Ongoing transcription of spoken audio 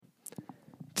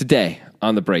Today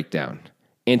on the breakdown,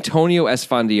 Antonio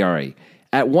Esfandiari,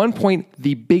 at one point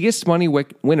the biggest money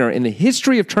winner in the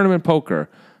history of tournament poker,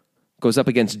 goes up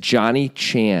against Johnny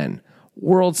Chan,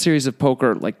 World Series of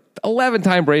Poker, like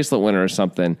 11-time bracelet winner or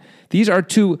something. These are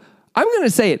two, I'm going to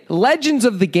say it, legends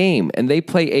of the game, and they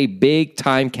play a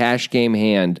big-time cash game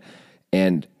hand.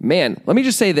 And man, let me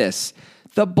just say this.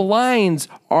 The blinds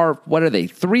are, what are they,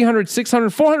 300, 600,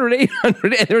 400,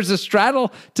 800, and there's a straddle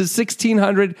to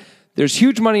 1,600. There's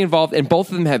huge money involved, and both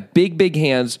of them have big, big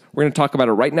hands. We're going to talk about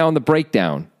it right now in the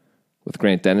breakdown with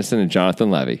Grant Dennison and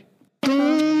Jonathan Levy.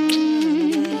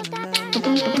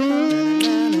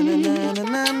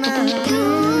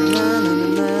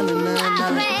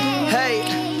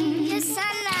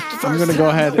 I'm going to go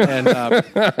ahead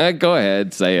and... Go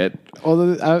ahead, say it.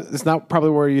 Well, it's not probably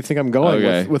where you think I'm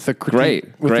going with the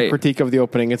critique. The critique of the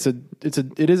opening. It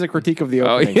is a critique of the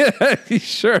opening. Oh yeah,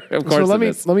 sure. Of course.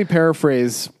 So let me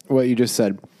paraphrase what you just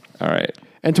said. All right.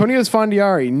 Antonio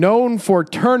Esfandiari, known for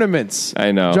tournaments.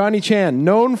 I know. Johnny Chan,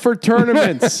 known for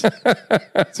tournaments.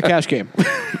 It's a cash game.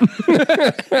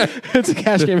 It's a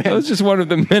cash game. That was just one of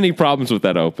the many problems with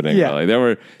that opening. Yeah.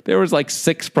 Really. There was like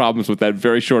 6 problems with that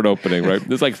very short opening, right?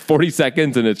 There's like 40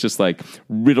 seconds and it's just like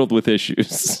riddled with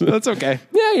issues. That's okay.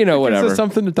 Yeah, whatever. It's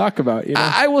something to talk about.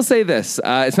 I will say this.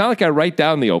 It's not like I write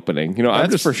down the opening.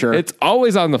 That's for sure. It's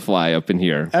always on the fly up in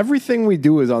here. Everything we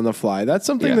do is on the fly. That's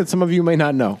something that some of you may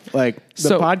not know. Like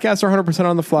the podcasts are 100%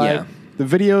 on the fly. Yeah. The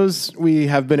videos, we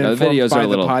have been informed by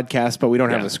the podcast, but we don't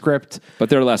have a script. But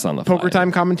they're less on the fly. Poker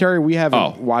Time commentary, we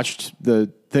haven't watched the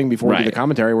thing before we do the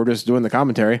commentary. We're just doing the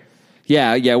commentary.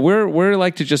 Yeah. We're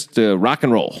like to just rock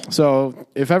and roll. So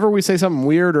if ever we say something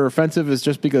weird or offensive, it's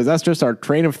just because that's just our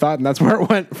train of thought, and that's where it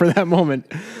went for that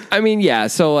moment. I mean, yeah.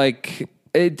 So like...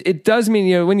 It does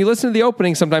mean, when you listen to the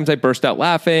opening, sometimes I burst out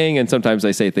laughing and sometimes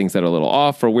I say things that are a little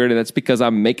off or weird. And that's because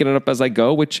I'm making it up as I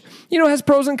go, which, has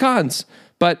pros and cons.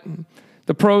 But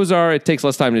the pros are it takes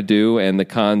less time to do. And the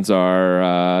cons are,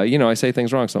 I say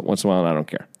things wrong so once in a while and I don't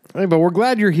care. Hey, but we're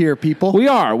glad you're here, people. We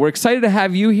are. We're excited to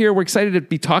have you here. We're excited to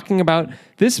be talking about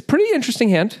this pretty interesting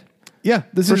hand. Yeah,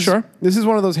 this is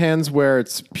one of those hands where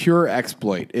it's pure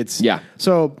exploit.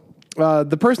 So...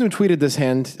 the person who tweeted this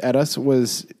hand at us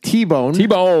was T-Bone.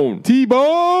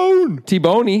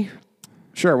 T-Boney.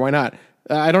 Sure, why not?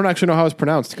 I don't actually know how it's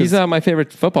pronounced. He's my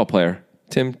favorite football player,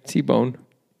 Tim T-Bone.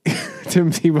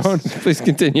 Tim T-Bone. Please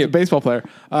continue. Baseball player.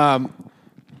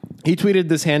 He tweeted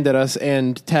this hand at us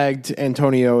and tagged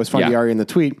Antonio Esfandiari in the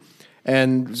tweet.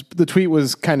 And the tweet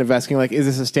was kind of asking, like, is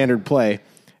this a standard play?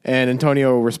 And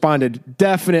Antonio responded,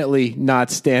 definitely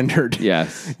not standard.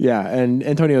 Yes. Yeah, and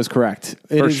Antonio is correct.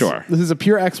 Sure. This is a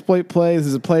pure exploit play. This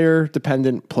is a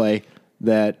player-dependent play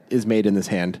that is made in this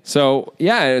hand. So,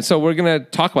 so we're going to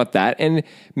talk about that and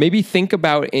maybe think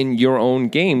about in your own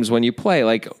games when you play,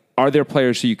 like, are there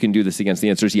players who you can do this against? The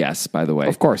answer is yes, by the way.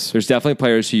 Of course. There's definitely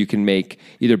players who you can make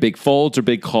either big folds or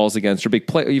big calls against or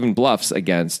even bluffs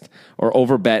against or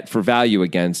overbet for value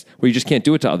against where you just can't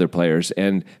do it to other players.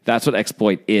 And that's what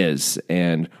exploit is.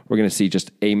 And we're going to see just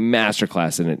a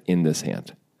masterclass in it in this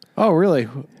hand. Oh, really?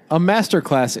 A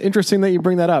masterclass. Interesting that you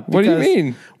bring that up. What do you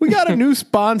mean? We got a new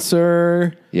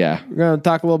sponsor. Yeah. We're going to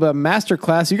talk a little bit about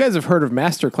Masterclass. You guys have heard of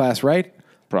Masterclass, right?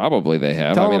 Probably they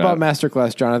have. Tell them about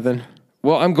Masterclass, Jonathan.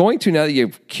 Well, I'm going to now that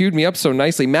you've queued me up so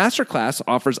nicely. Masterclass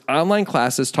offers online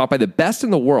classes taught by the best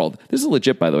in the world. This is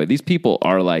legit, by the way. These people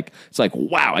are like, it's like,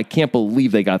 wow, I can't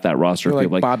believe they got that roster. Like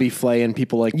Bobby Flay and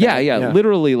people like that. Yeah.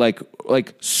 Literally like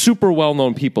super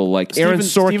well-known people like Aaron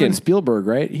Sorkin. Steven Spielberg,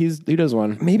 right? He does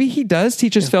one. Maybe he does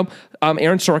teach us film.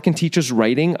 Aaron Sorkin teaches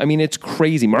writing. I mean, it's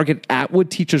crazy. Margaret Atwood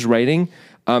teaches writing.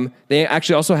 They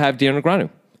actually also have Dan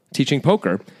Negreanu teaching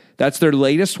poker. That's their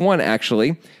latest one,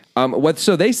 actually.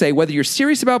 So they say, whether you're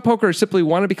serious about poker or simply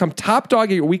want to become top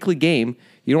dog at your weekly game,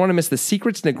 you don't want to miss the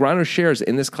secrets Negreanu shares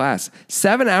in this class.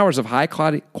 7 hours of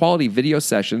high-quality video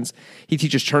sessions. He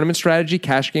teaches tournament strategy,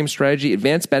 cash game strategy,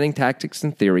 advanced betting tactics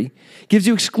and theory. Gives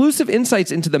you exclusive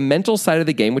insights into the mental side of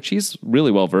the game, which he's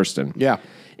really well-versed in. Yeah.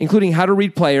 Including how to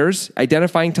read players,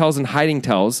 identifying tells and hiding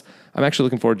tells. I'm actually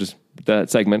looking forward to that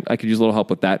segment. I could use a little help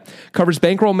with that. Covers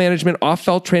bankroll management,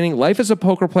 off-felt training, life as a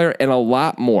poker player, and a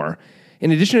lot more.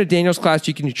 In addition to Daniel's class,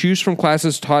 you can choose from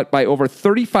classes taught by over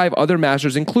 35 other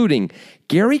masters, including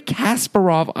Gary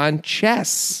Kasparov on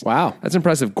chess. Wow. That's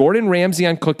impressive. Gordon Ramsay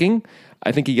on cooking,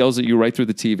 I think he yells at you right through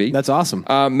the TV. That's awesome.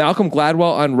 Malcolm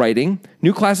Gladwell on writing.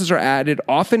 New classes are added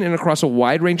often and across a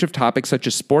wide range of topics such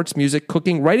as sports, music,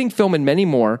 cooking, writing, film, and many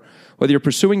more. Whether you're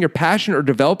pursuing your passion or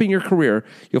developing your career,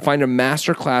 you'll find a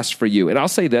master class for you. And I'll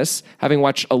say this, having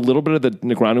watched a little bit of the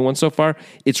Negreanu one so far,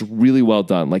 it's really well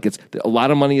done. Like, it's a lot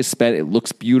of money is spent. It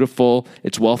looks beautiful.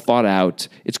 It's well thought out.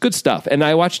 It's good stuff. And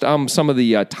I watched some of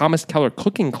the Thomas Keller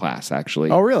cooking class,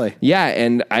 actually. Oh, really? Yeah,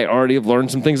 and I already have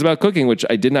learned some things about cooking, which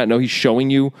I did not know. He's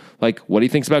showing you like what he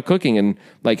thinks about cooking, and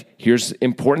like here's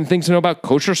important things to know about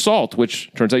kosher salt,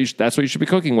 which turns out that's what you should be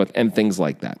cooking with, and things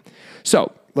like that.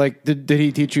 So, like, did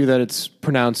he teach you that it's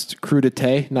pronounced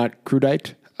crudité, not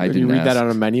crudite? I didn't Did you read ask. that on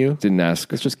a menu? Didn't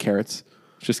ask. It's just carrots.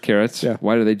 Just carrots? Yeah.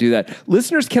 Why do they do that?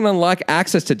 Listeners can unlock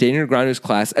access to Daniel Negreanu's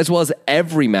class as well as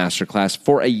every masterclass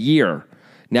for a year.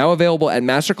 Now available at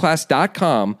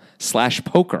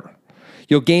masterclass.com/poker.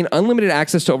 You'll gain unlimited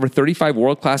access to over 35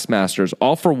 world-class masters,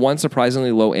 all for one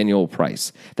surprisingly low annual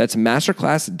price. That's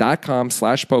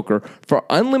masterclass.com/poker for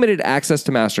unlimited access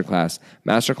to Masterclass.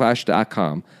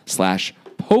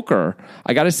 Masterclass.com/poker.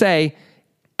 I got to say,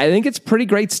 I think it's pretty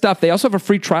great stuff. They also have a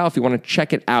free trial if you want to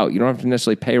check it out. You don't have to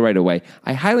necessarily pay right away.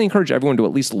 I highly encourage everyone to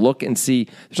at least look and see.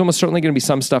 There's almost certainly going to be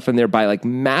some stuff in there by like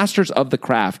masters of the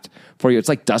craft for you. It's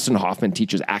like Dustin Hoffman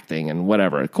teaches acting and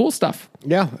whatever. Cool stuff.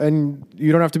 Yeah, and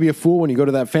you don't have to be a fool when you go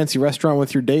to that fancy restaurant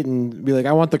with your date and be like,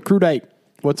 I want the crudite.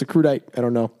 What's a crudite? I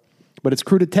don't know. But it's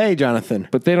crudité, Jonathan.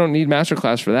 But they don't need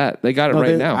masterclass for that. They got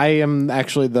it now. I am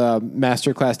actually the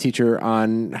masterclass teacher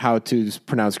on how to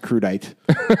pronounce crudite.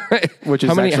 Which is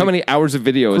how many hours of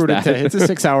video is that? It's a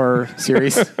 6-hour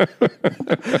series.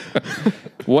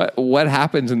 What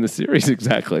happens in the series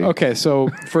exactly? Okay, so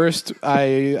first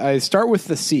I start with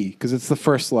the C because it's the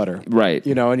first letter. Right.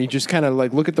 You know, and you just kind of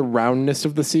like look at the roundness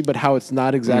of the C, but how it's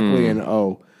not exactly an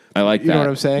O. I like that. You know what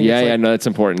I'm saying? Yeah, It's yeah, like- no, that's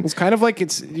important. It's kind of like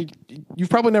you've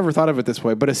probably never thought of it this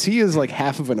way, but a C is like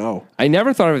half of an O. I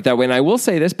never thought of it that way. And I will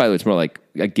say this, by the way, it's more like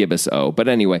a gibbous O. But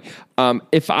anyway,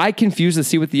 if I confuse the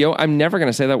C with the O, I'm never going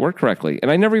to say that word correctly.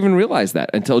 And I never even realized that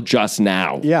until just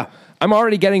now. Yeah. I'm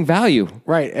already getting value.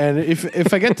 Right, and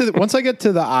if I get to once I get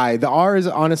to the I, the R is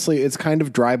honestly it's kind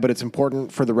of dry, but it's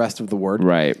important for the rest of the word.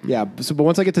 Right. Yeah. So, but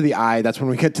once I get to the I, that's when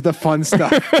we get to the fun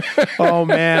stuff. Oh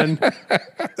man,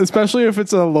 especially if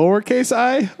it's a lowercase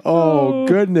I. Oh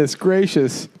goodness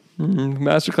gracious.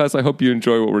 Masterclass, I hope you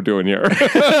enjoy what we're doing here.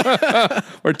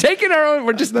 We're taking our own.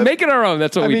 We're just making our own.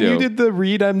 That's what we do. You did the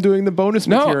read. I'm doing the bonus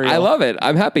No, material. I love it.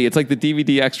 I'm happy. It's like the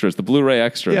DVD extras, the Blu-ray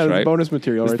extras, Yeah, right? the bonus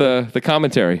material. It's Right the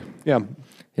commentary. yeah.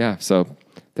 Yeah, so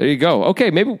there you go.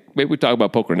 Okay, maybe we talk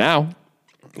about poker now.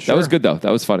 That was good though.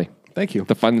 That was funny. Thank you.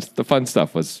 The fun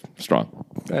stuff was strong.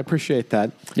 I appreciate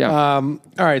that. Yeah. All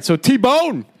right. So T-Bone,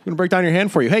 I'm going to break down your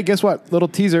hand for you. Hey, guess what? Little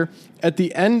teaser. At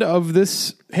the end of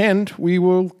this hand, we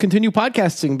will continue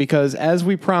podcasting because, as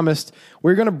we promised,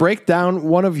 we're going to break down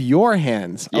one of your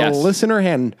hands, Yes. a listener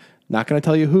hand. Not going to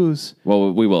tell you whose,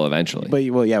 Well, we will eventually. but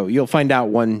well, yeah, you'll find out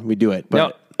when we do it. But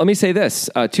Now, let me say this.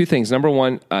 Two things. Number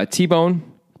one, T-Bone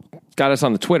got us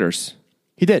on the Twitters,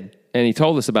 he did and he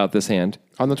told us about this hand.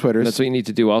 on the Twitters. That's what you need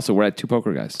to do also. We're at Two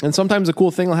Poker Guys. And sometimes a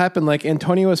cool thing will happen, like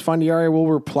Antonio Esfandiari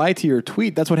will reply to your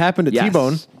tweet. That's what happened to Yes.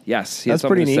 T-Bone. Yes. He had That's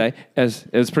something pretty to neat. say.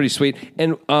 It was pretty sweet.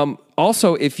 And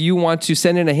also, if you want to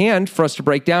send in a hand for us to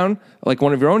break down, like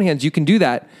one of your own hands, you can do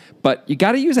that. But you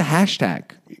got to use a hashtag.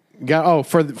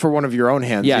 For one of your own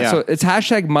hands. Yeah, so it's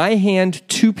hashtag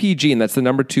myhand2pg, and that's the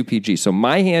number 2pg. So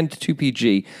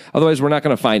myhand2pg. Otherwise, we're not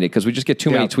going to find it because we just get too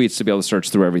many tweets to be able to search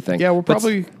through everything. Yeah, we're But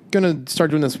probably going to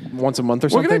start doing this once a month or we're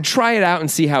something. going to try it out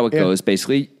and see how it goes,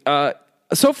 basically.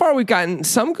 So far, we've gotten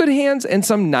some good hands and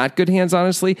some not good hands,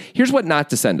 honestly. Here's what not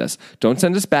to send us. Don't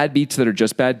send us bad beats that are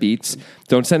just bad beats.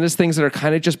 Don't send us things that are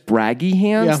kind of just braggy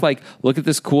hands, Yeah. like, look at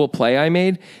this cool play I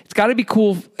made. It's got to be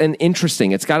cool and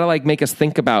interesting. It's got to like make us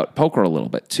think about poker a little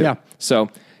bit, too. Yeah. So,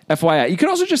 FYI. You can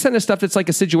also just send us stuff that's like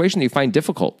a situation that you find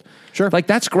difficult. Sure. Like,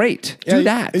 that's great. Yeah, Do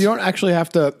that. You don't actually have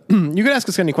to. You can ask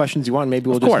us any questions you want. Maybe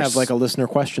we'll just course. have like a listener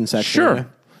question section. Sure. Yeah.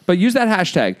 But use that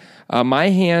hashtag,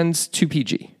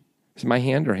 myhands2pg. Is it my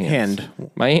hand or hands? Hand.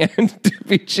 My hand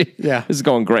 2pg. Yeah. This is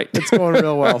going great. It's going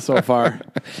real well so far.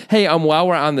 Hey, while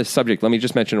we're on this subject, let me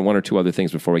just mention one or two other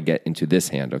things before we get into this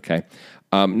hand, okay?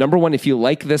 Number one, if you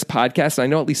like this podcast, and I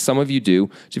know at least some of you do,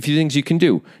 there's a few things you can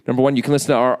do. Number one, you can listen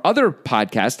to our other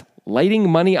podcast, Lighting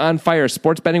Money on Fire,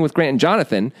 Sports Betting with Grant and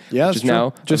Jonathan, Yeah, which is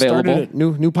now just available. started a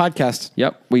new podcast.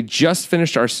 Yep. We just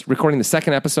finished recording the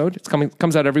second episode. It's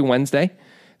comes out every Wednesday.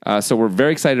 So we're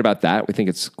very excited about that. We think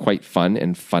it's quite fun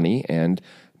and funny and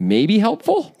maybe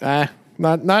helpful. Not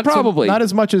Probably. not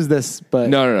as much as this, but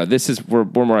No. This is we're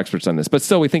more experts on this, but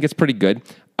still we think it's pretty good.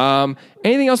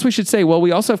 Anything else we should say? Well,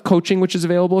 we also have coaching, which is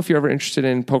available if you're ever interested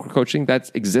in poker coaching.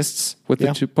 That exists with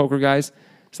the two poker guys.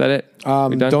 Is that it?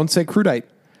 Don't say crudite.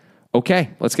 Okay,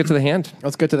 let's get to the hand.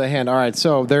 Let's get to the hand. All right,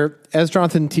 so there, as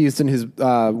Jonathan teased in his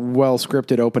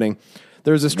well-scripted opening,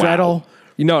 there's a straddle.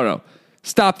 Wow. No.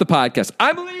 Stop the podcast.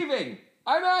 I'm leaving.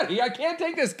 I'm out of here. I can't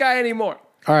take this guy anymore.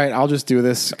 All right, I'll just do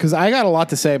this because I got a lot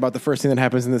to say about the first thing that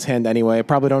happens in this hand anyway. I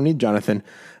probably don't need Jonathan.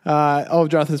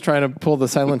 Jonathan's trying to pull the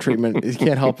silent treatment. He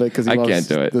can't help it because he loves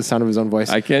the sound of his own voice.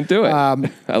 I can't do it.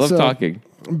 I love talking.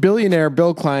 Billionaire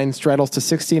Bill Klein straddles to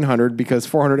 1,600 because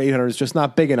 400, 800 is just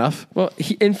not big enough. Well,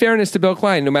 in fairness to Bill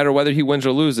Klein, no matter whether he wins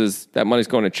or loses, that money's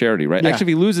going to charity, right? Yeah. Actually, if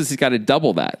he loses, he's got to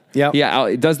double that. Yep. Yeah,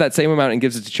 he does that same amount and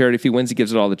gives it to charity. If he wins, he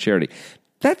gives it all to charity.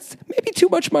 That's maybe too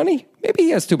much money. Maybe he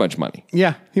has too much money.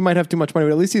 Yeah, he might have too much money,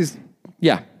 but at least he's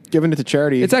giving it to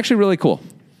charity. It's actually really cool.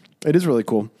 It is really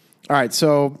cool. All right,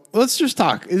 so let's just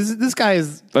talk. This guy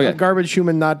is a garbage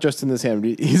human, not just in this hand.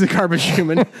 He's a garbage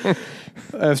human.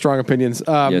 I have strong opinions.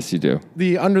 Yes, you do.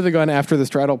 The under the gun after the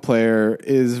straddle player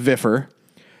is Viffer,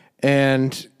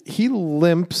 and he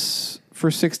limps for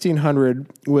 1,600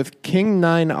 with King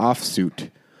 9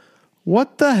 offsuit.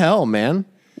 What the hell, man?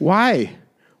 Why?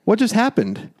 What just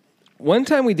happened? One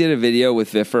time we did a video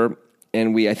with Viffer,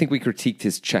 and I think we critiqued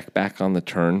his check back on the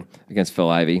turn against Phil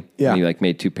Ivey. Yeah. And he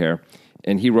made 2 pair.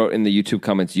 And he wrote in the YouTube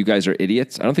comments, "You guys are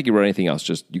idiots." I don't think he wrote anything else.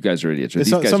 Just "You guys are idiots." Or,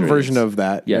 These guys some version idiots. Of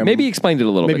that. Yeah, maybe he explained it a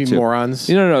little bit too. Maybe morons.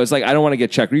 No. It's like, I don't want to get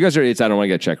check. You guys are idiots. I don't want to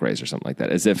get check raised or something like that.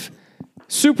 As if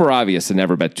super obvious to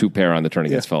never bet 2 pair on the turn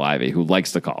against Phil Ivey, who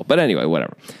likes to call. But anyway,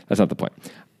 whatever. That's not the point.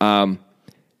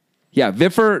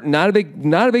 Viffer, not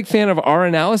a big fan of our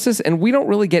analysis, and we don't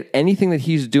really get anything that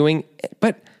he's doing.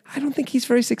 But I don't think he's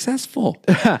very successful.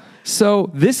 So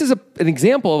this is an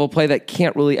example of a play that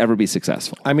can't really ever be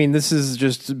successful. I mean, this is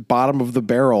just bottom of the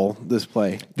barrel, this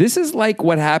play. This is like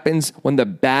what happens when the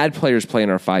bad players play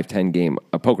in our 5-10 game,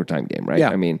 a poker time game, right? Yeah.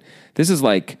 I mean, this is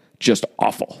like just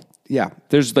awful. Yeah.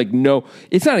 There's like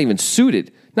it's not even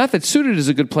suited. Not that suited is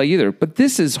a good play either, but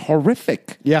this is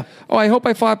horrific. Yeah. Oh, I hope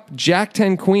I flop Jack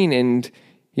 10 Queen and,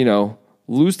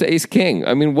 lose to Ace King.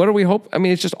 I mean, what do we hope? I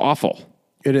mean, it's just awful.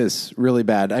 It is really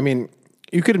bad. I mean,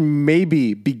 you could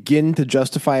maybe begin to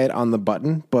justify it on the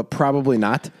button, but probably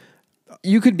not.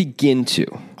 You could begin to.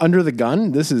 Under the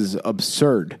gun, this is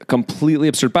absurd. Completely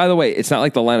absurd. By the way, it's not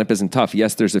like the lineup isn't tough.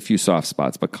 Yes, there's a few soft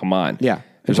spots, but come on. Yeah.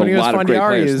 There's a lot of great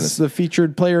players in is this. the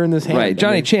featured player in this hand. Right.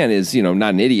 Johnny Chan is,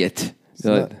 not an idiot.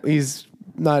 He's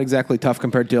not exactly tough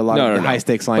compared to a lot of the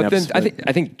high-stakes lineups. But then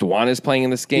I think Dwan is playing in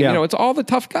this game. Yeah. It's all the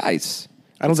tough guys.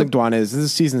 I don't think Dwan is. This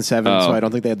is season 7, so I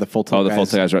don't think they had the full tilt guys. The full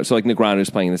tilt guys, right. So like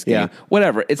Negreanu's playing this game. Yeah.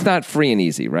 Whatever. It's not free and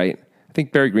easy, right? I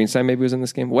think Barry Greenstein maybe was in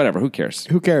this game. Whatever. Who cares?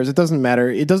 Who cares? It doesn't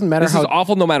matter. It doesn't matter this is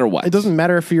awful no matter what. It doesn't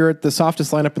matter if you're at the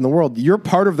softest lineup in the world. You're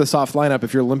part of the soft lineup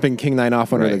if you're limping King 9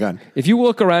 off under the gun. If you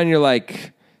look around and you're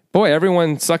like, boy,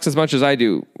 everyone sucks as much as I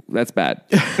do. That's bad.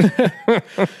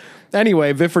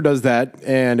 Anyway, Viffer does that,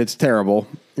 and it's terrible.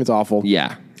 It's awful.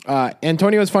 Yeah.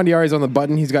 Antonio Esfandiari is on the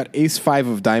button. He's got ace 5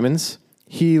 of diamonds.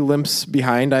 He limps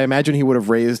behind. I imagine he would have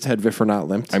raised had Viffer not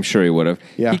limped. I'm sure he would have.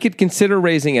 Yeah. He could consider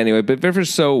raising anyway, but Viffer's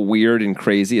so weird and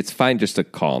crazy, it's fine just to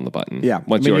call on the button. Yeah.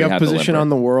 Once you already have position on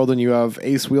the world and you have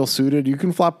ace wheel suited, you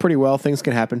can flop pretty well. Things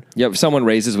can happen. Yeah, if someone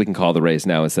raises, we can call the raise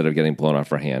now instead of getting blown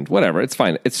off our hand. Whatever. It's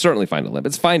fine. It's certainly fine to limp.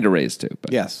 It's fine to raise too.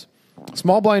 But. Yes.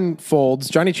 Small blind folds.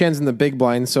 Johnny Chan's in the big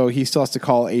blind, so he still has to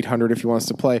call 800 if he wants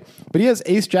to play. But he has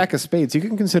ace jack of spades. You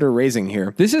can consider raising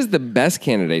here. This is the best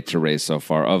candidate to raise so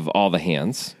far of all the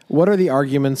hands. What are the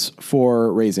arguments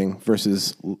for raising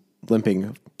versus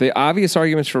limping? The obvious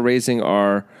arguments for raising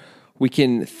are we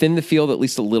can thin the field at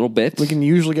least a little bit. We can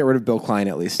usually get rid of Bill Klein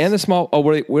at least. And the small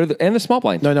and the small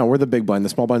blind. No, we're the big blind. The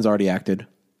small blind's already acted.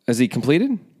 Has he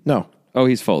completed? No. Oh,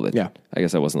 he's folded. Yeah. I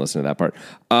guess I wasn't listening to that part.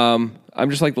 I'm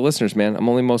just like the listeners, man. I'm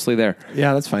only mostly there.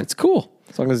 Yeah, that's fine. It's cool.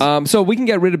 As long as so we can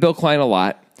get rid of Bill Klein a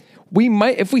lot. We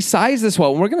might, if we size this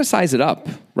well, and we're going to size it up,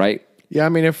 right? Yeah, I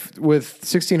mean, if with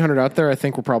 1,600 out there, I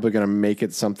think we're probably going to make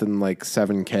it something like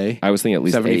 7K. I was thinking at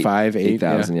least 75,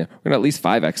 8,000. Yeah. We're going to at least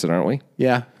 5 exit, aren't we?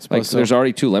 Yeah, like so. There's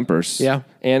already 2 limpers. Yeah,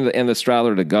 and the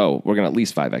straddler to go. We're going to at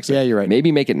least 5 exit. Yeah, you're right.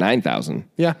 Maybe make it 9,000.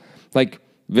 Yeah, like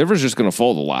Viffer's just going to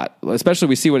fold a lot, especially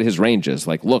we see what his range is.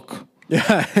 Like, look,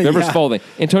 yeah, Viffer's folding.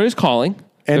 Antonio's calling.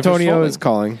 Antonio is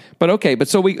calling. But okay,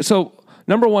 so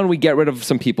Number one, we get rid of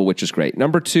some people, which is great.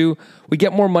 Number two, we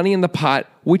get more money in the pot,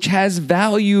 which has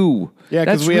value. Yeah,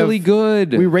 that's really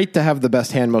good. We rate to have the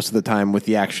best hand most of the time with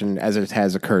the action as it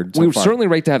has occurred so We far. certainly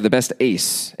rate to have the best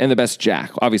ace and the best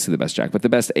jack. Obviously the best jack, but the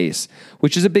best ace,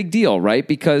 which is a big deal, right?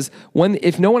 Because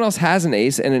if no one else has an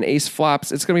ace and an ace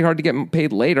flops, it's going to be hard to get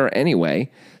paid later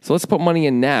anyway. So let's put money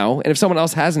in now. And if someone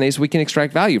else has an ace, we can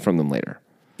extract value from them later.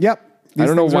 Yep. I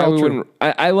don't know These things are why all we true. wouldn't.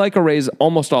 I like a raise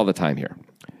almost all the time here.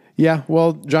 Yeah,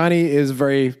 well, Johnny is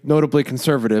very notably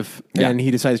conservative, and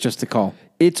he decides just to call.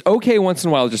 It's okay once in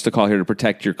a while just to call here to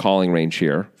protect your calling range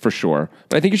here, for sure.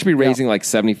 But I think you should be raising like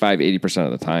 75, 80%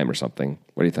 of the time or something.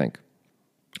 What do you think?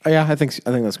 Yeah, I think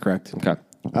that's correct. Okay.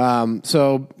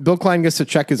 So Bill Klein gets to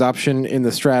check his option in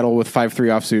the straddle with 5-3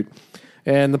 offsuit.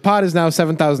 And the pot is now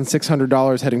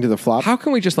 $7,600 heading to the flop. How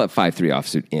can we just let 5-3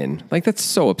 offsuit in? Like, that's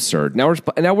so absurd. Now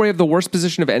we have the worst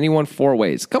position of anyone 4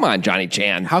 ways. Come on, Johnny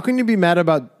Chan. How can you be mad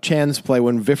about Chan's play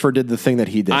when Viffer did the thing that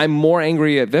he did? I'm more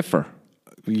angry at Viffer.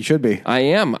 You should be. I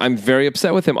am. I'm very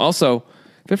upset with him. Also,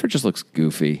 Viffer just looks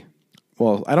goofy.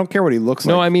 Well, I don't care what he looks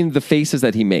like. No, I mean the faces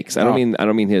that he makes. I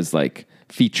don't mean his like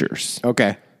features.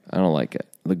 Okay. I don't like it.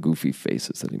 The goofy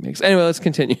faces that he makes. Anyway, let's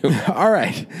continue. All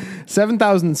right.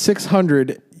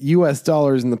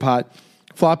 $7,600 in the pot.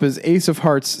 Flop is ace of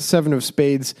hearts, 7 of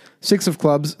spades, 6 of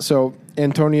clubs. So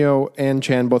Antonio and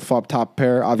Chan both flop top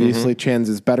pair. Obviously, Chan's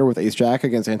is better with ace jack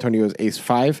against Antonio's ace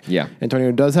 5. Yeah.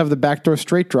 Antonio does have the backdoor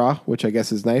straight draw, which I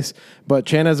guess is nice, but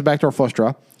Chan has a backdoor flush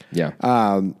draw. Yeah.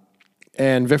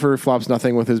 And Viffer flops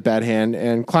nothing with his bad hand,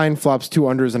 and Klein flops 2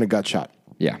 unders and a gut shot.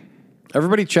 Yeah.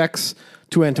 Everybody checks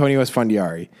to Antonio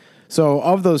Esfandiari. So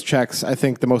of those checks, I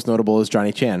think the most notable is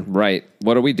Johnny Chan. Right.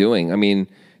 What are we doing? I mean,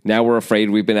 now we're afraid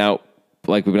we've been out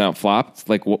flopped.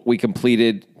 Like what we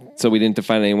completed, so we didn't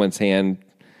define anyone's hand.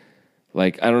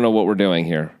 Like, I don't know what we're doing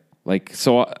here. Like,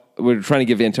 so we're trying to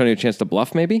give Antonio a chance to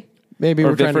bluff, maybe? Maybe or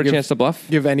we're trying Viffer to a chance to bluff?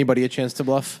 Give anybody a chance to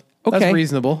bluff. Okay. That's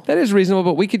reasonable. That is reasonable,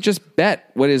 but we could just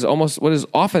bet what is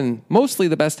often mostly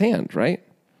the best hand, right?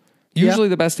 Usually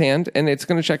the best hand, and it's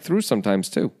going to check through sometimes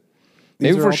too.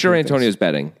 Maybe are for all sure true Antonio's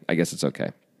betting. I guess it's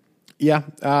okay. Yeah.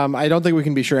 I don't think we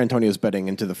can be sure Antonio's betting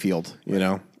into the field, you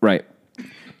know? Right.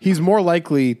 He's more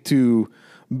likely to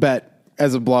bet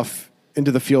as a bluff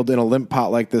into the field in a limp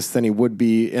pot like this than he would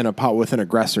be in a pot with an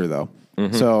aggressor, though.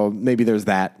 So maybe there's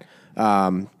that. I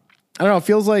don't know. It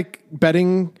feels like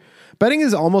betting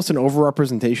is almost an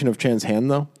overrepresentation of Chan's hand,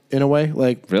 though, in a way.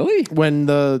 Like, Really? when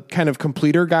the kind of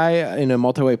completer guy in a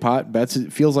multi-way pot bets,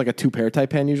 it feels like a 2-pair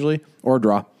type hand usually, or a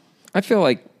draw. I feel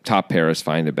like top pair is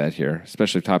fine to bet here,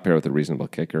 especially top pair with a reasonable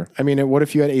kicker. I mean, what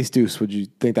if you had ace deuce? Would you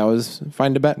think that was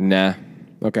fine to bet? Nah.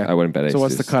 Okay. I wouldn't bet ace So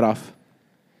what's deuce. the cutoff?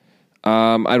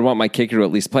 I'd want my kicker to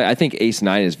at least play. I think ace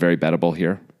 9 is very bettable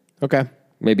here. Okay.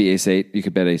 Maybe ace 8. You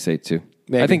could bet ace 8 too.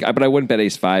 Maybe. I think, but I wouldn't bet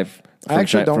ace 5 from, I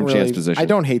actually don't from really. chance position. I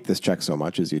don't hate this check so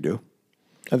much as you do.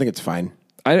 I think it's fine.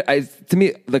 To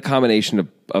me, the combination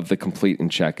of the complete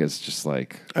and check is just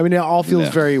like, I mean, it all feels Yeah.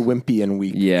 very wimpy and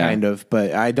weak, Yeah. kind of.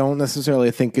 But I don't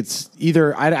necessarily think it's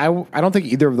either. I don't think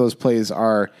either of those plays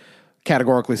are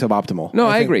categorically suboptimal. no,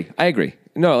 I think- agree.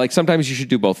 No, like sometimes you should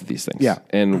do both of these things. Yeah.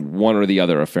 And one or the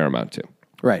other a fair amount too.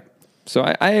 Right. So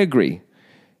I agree.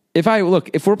 If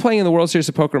we're playing in the World Series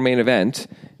of Poker main event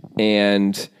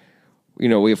and,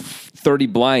 we have 30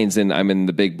 blinds and I'm in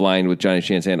the big blind with Johnny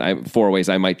Chan's hand, I'm 4 ways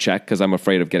I might check because I'm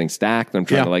afraid of getting stacked. I'm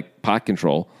trying to pot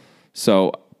control.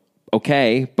 So,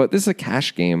 okay, but this is a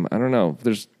cash game. I don't know.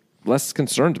 There's less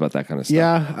concerned about that kind of stuff.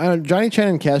 Yeah, Johnny Chan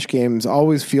in cash games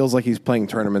always feels like he's playing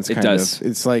tournaments. Kind does. of.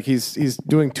 It's like he's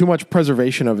doing too much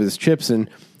preservation of his chips, and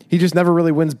he just never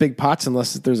really wins big pots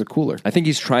unless there's a cooler. I think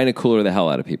he's trying to cooler the hell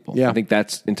out of people. Yeah. I think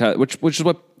that's entirely, which is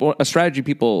what a strategy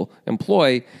people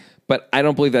employ, but I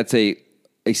don't believe that's a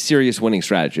serious winning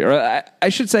strategy. Or I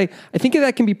should say, I think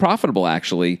that can be profitable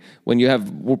actually when you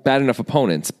have bad enough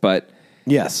opponents, but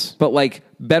Yes. like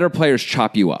better players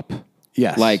chop you up.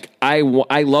 Yes. Like I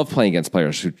love playing against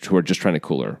players who are just trying to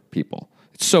cooler people.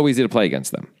 It's so easy to play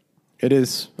against them. It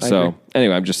is. I So agree.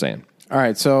 anyway, I'm just saying. All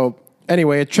right. So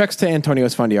anyway, it checks to Antonio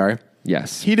Esfandiari.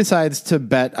 Yes. He decides to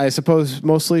bet, I suppose,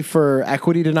 mostly for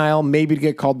equity denial, maybe to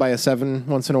get called by a 7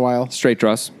 once in a while. Straight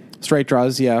draws. Straight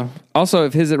draws, yeah. Also,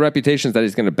 if his reputation is that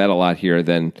he's going to bet a lot here,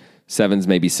 then 7s,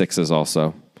 maybe 6s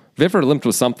also. Viffer limped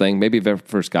with something. Maybe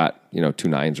Viffer's got, 2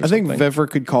 9s or I think something. Viffer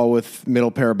could call with middle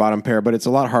pair, bottom pair, but it's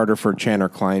a lot harder for Chan or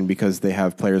Klein because they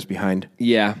have players behind.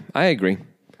 Yeah, I agree.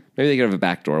 Maybe they could have a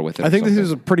backdoor with it. I think this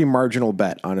is a pretty marginal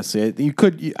bet, honestly. I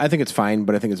think it's fine,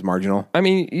 but I think it's marginal. I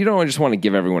mean, you don't just want to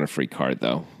give everyone a free card,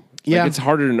 though. Yeah. It's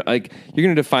harder to, you're going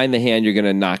to define the hand, you're going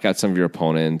to knock out some of your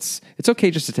opponents. It's okay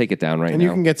just to take it down right And now.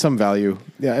 you can get some value.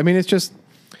 Yeah, I mean, it's just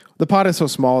The pot is so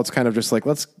small, it's kind of just like,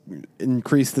 let's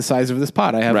increase the size of this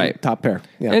pot. I have a top pair.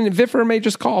 Yeah. And Viffer may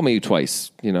just call me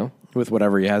twice, With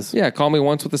whatever he has. Yeah, call me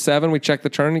once with a 7. We check the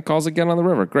turn, and he calls again on the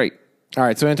river. Great. All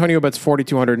right, so Antonio bets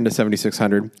 4,200 into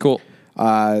 7,600. Cool.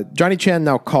 Johnny Chan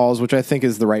now calls, which I think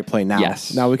is the right play now.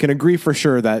 Yes. Now we can agree for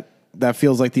sure that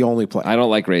feels like the only play. I don't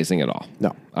like raising at all.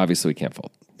 No. Obviously, we can't fold.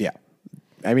 Yeah.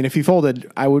 I mean, if he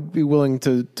folded, I would be willing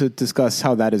to discuss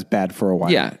how that is bad for a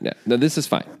while. Yeah. No, this is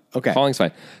fine. Okay. Calling's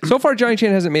fine. So far, Johnny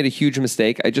Chan hasn't made a huge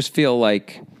mistake. I just feel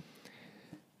like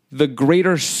the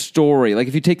greater story, like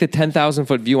if you take the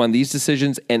 10,000-foot view on these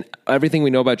decisions and everything we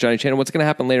know about Johnny Chan and what's going to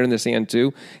happen later in this hand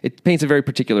too, it paints a very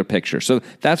particular picture. So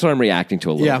that's what I'm reacting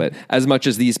to a little bit, as much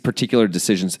as these particular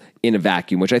decisions in a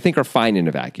vacuum, which I think are fine in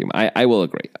a vacuum. I will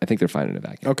agree. I think they're fine in a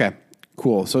vacuum. Okay.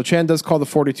 Cool. So Chan does call the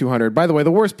 4,200. By the way,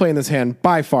 the worst play in this hand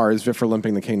by far is Viffer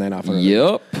limping the king-9 off.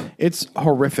 Yep. It's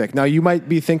horrific. Now, you might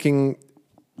be thinking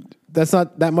that's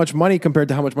not that much money compared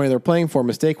to how much money they're playing for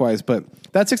mistake-wise, but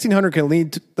that 1,600 can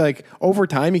lead to, like, over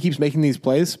time, he keeps making these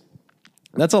plays.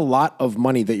 That's a lot of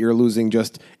money that you're losing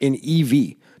just in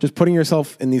EV. Just putting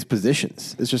yourself in these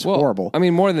positions is just horrible. I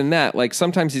mean, more than that, like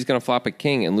sometimes he's going to flop a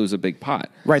king and lose a big pot.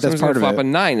 Right, that's part of it. Flop a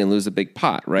 9 and lose a big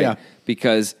pot, right? Yeah.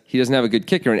 Because he doesn't have a good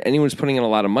kicker, and anyone who's putting in a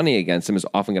lot of money against him is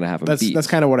often going to have a beat. That's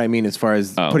kind of what I mean as far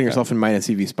as putting yourself in minus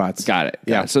EV spots. Got it.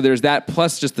 Yeah. So there's that,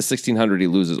 plus just the 1,600 he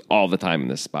loses all the time in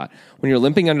this spot. When you're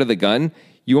limping under the gun,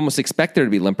 you almost expect there to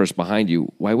be limpers behind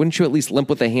you. Why wouldn't you at least limp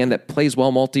with a hand that plays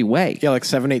well multi-way? Yeah, like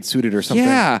 7-8 suited or something.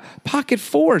 Yeah, pocket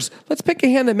 4s. Let's pick a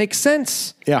hand that makes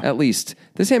sense. Yeah. At least.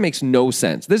 This hand makes no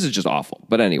sense. This is just awful.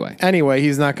 But anyway. Anyway,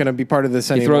 he's not going to be part of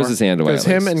this anymore. He throws his hand away. Because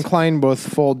him and Klein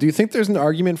both fold. Do you think there's an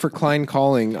argument for Klein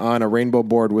calling on a rainbow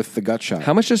board with the gut shot?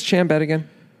 How much does Chan bet again?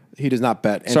 He does not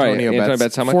bet. Sorry, Antonio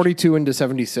bets how much? 42 into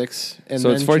 76. And so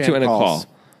then it's 42 Chan and calls. a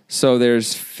call. So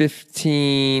there's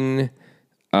 15...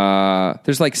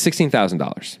 there's like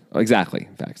 $16,000. Exactly.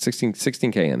 In fact,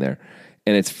 16K in there.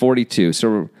 And it's 42.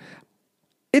 So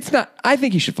it's not, I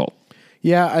think he should fold.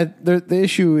 Yeah. The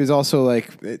issue is also like,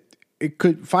 it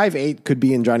could, 5-8 could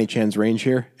be in Johnny Chan's range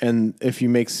here. And if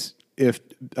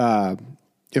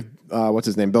what's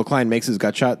his name? Bill Klein makes his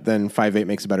gut shot, then 5-8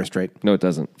 makes a better straight. No, it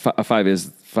doesn't. 5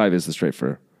 is the straight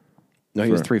for. No,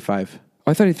 he was 3-5.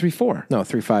 Oh, I thought he had 3-4. No,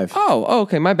 3-5. Oh,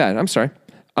 okay. My bad. I'm sorry.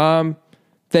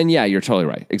 Then yeah, you're totally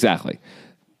right. Exactly.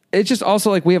 It's just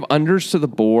also like we have unders to the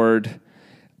board.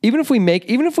 Even if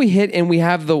we hit and we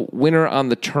have the winner on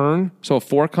the turn, so a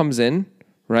 4 comes in,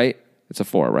 right? It's a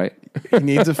 4, right? He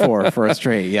needs a 4 for a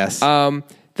straight, yes.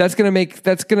 That's going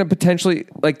to potentially,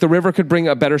 like the river could bring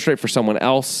a better straight for someone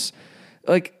else.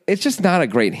 Like, it's just not a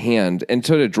great hand. And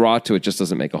to draw to it just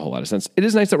doesn't make a whole lot of sense. It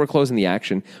is nice that we're closing the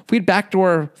action. If we had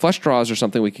backdoor flush draws or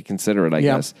something, we could consider it, I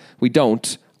guess. We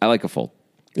don't. I like a fold.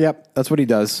 Yep, that's what he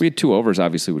does. If we had 2 overs,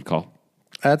 obviously we'd call.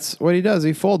 That's what he does.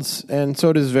 He folds. And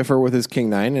so does Viffer with his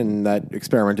king-9, and that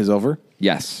experiment is over.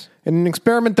 Yes. And an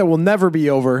experiment that will never be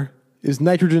over is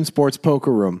Nitrogen Sports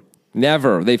Poker Room.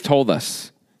 Never. They've told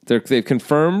us. They've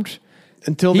confirmed.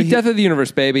 Until the death of the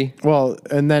universe, baby. Well,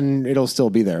 and then it'll still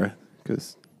be there,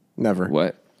 because never.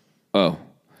 What? Oh.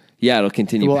 Yeah, it'll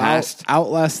continue past.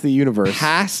 Outlast the universe.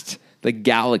 Past the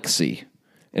galaxy.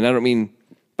 And I don't mean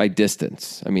by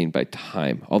distance. I mean by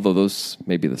time. Although those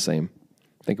may be the same.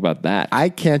 Think about that. I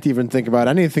can't even think about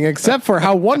anything except for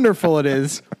how wonderful it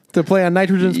is to play on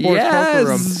Nitrogen Sports Poker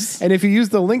Room. And if you use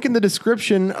the link in the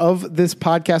description of this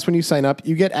podcast when you sign up,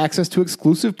 you get access to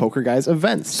exclusive Poker Guys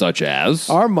events. Such as?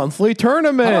 Our monthly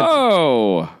tournament.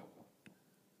 Oh.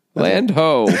 Land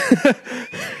ho.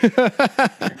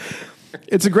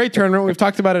 It's a great tournament. We've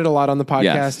talked about it a lot on the podcast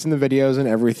Yes. and the videos and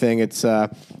everything. It's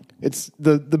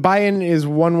the buy-in is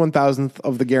 1/1000th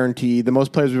of the guarantee. The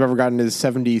most players we've ever gotten is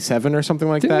 77 or something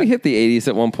like Didn't that. we hit the 80s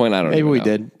at one point? I don't know. Maybe we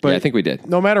did. But yeah, I think we did.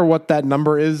 No matter what that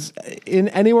number is, in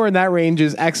anywhere in that range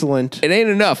is excellent. It ain't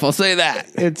enough. I'll say that.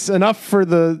 It's enough for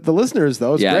the listeners,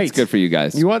 though. It's Yeah, great. it's good for you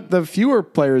guys. You want the fewer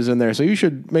players in there, so you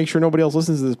should make sure nobody else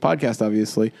listens to this podcast,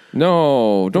 obviously.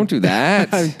 No, don't do that.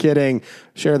 I'm kidding.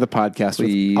 Share the podcast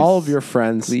Please. with all of your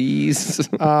friends. Please.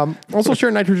 Also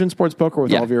share Nitrogen Sports Poker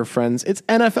with all of your friends. It's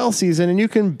NFL season, and you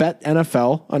can bet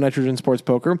NFL on Nitrogen Sports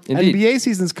Poker. Indeed. NBA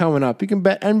season's coming up. You can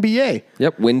bet NBA.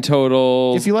 Yep, win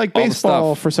totals. If you like all the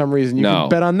baseball stuff. for some reason, you can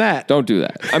bet on that. Don't do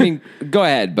that. I mean, go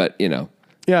ahead, but,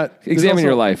 Yeah, examine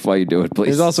your life while you do it, please.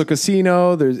 There's also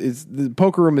casino. The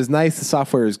poker room is nice. The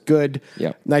software is good.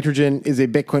 Yep. Nitrogen is a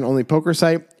Bitcoin-only poker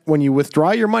site. When you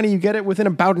withdraw your money, you get it within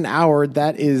about an hour.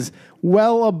 That is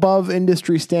well above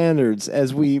industry standards,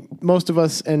 as most of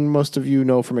us and most of you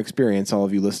know from experience, all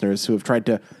of you listeners who have tried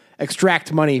to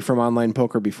extract money from online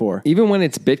poker before. Even when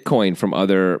it's Bitcoin from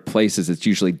other places, it's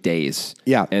usually days.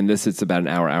 Yeah. And this, it's about an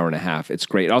hour, hour and a half. It's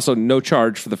great. Also, no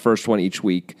charge for the first one each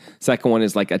week. Second one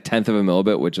is like a tenth of a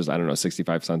millibit, which is, I don't know,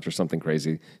 65 cents or something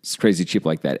crazy. It's crazy cheap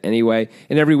like that anyway.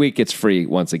 And every week it's free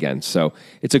once again. So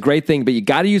it's a great thing, but you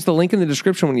got to use the link in the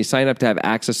description when you sign up to have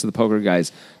access to the Poker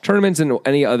Guys tournaments and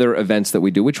any other events that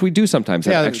we do, which we do sometimes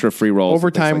have extra free rolls.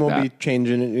 Over time, like we'll be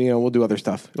changing, we'll do other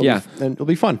stuff. And it'll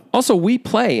be fun. Also, we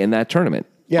play in that tournament.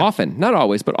 Yeah. Often. Not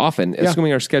always, but often,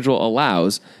 assuming our schedule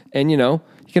allows. And, you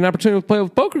get an opportunity to play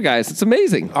with Poker Guys. It's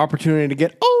amazing. Opportunity to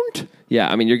get owned. Yeah,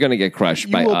 I mean, you're going to get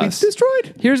crushed by You will us. be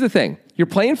destroyed. Here's the thing. You're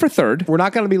playing for third. We're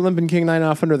not going to be limping King 9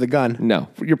 off under the gun. No.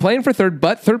 You're playing for third,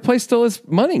 but third place still is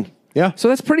money. Yeah. So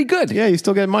that's pretty good. Yeah, you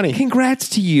still get money. Congrats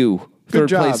to you, Good third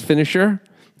job. place finisher.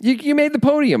 You made the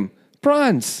podium.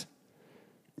 Bronze.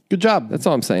 Good job. That's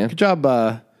all I'm saying. Good job,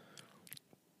 Ben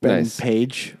Nice.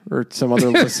 Page or some other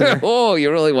listener. Oh,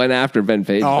 you really went after Ben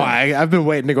Page. Oh, I've been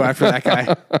waiting to go after that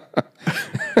guy.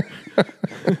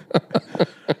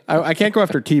 I can't go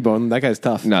after T-Bone. That guy's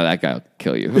tough. No, that guy will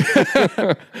kill you.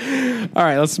 All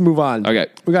right, let's move on. Okay.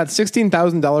 We got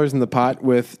 $16,000 in the pot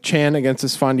with Chan against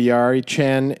Esfandiari.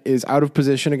 Chan is out of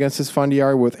position against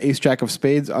Esfandiari with ace-jack of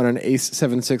spades on an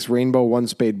ace-7-6 rainbow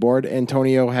one-spade board.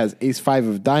 Antonio has ace-5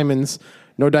 of diamonds.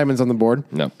 No diamonds on the board.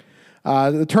 No.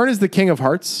 The turn is the king of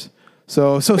hearts.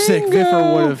 So sick.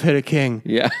 Viffer would have hit a king.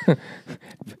 Yeah.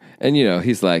 And,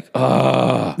 he's like,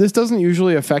 oh. This doesn't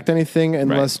usually affect anything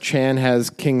unless Chan has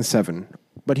king 7.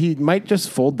 But he might just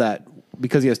fold that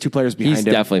because he has two players behind He's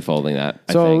him. definitely folding that.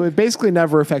 I So think. it basically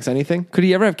never affects anything. Could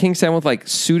he ever have king 7 with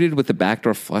suited with the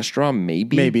backdoor flush draw?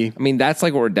 Maybe. Maybe. I mean, that's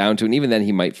like what we're down to. And even then,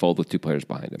 he might fold with two players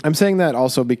behind him. I'm saying that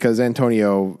also because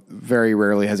Antonio very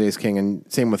rarely has ace king, and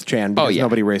same with Chan because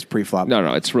nobody raised pre-flop.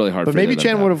 No, it's really hard But for maybe either of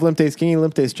Chan them would to have limped ace king. He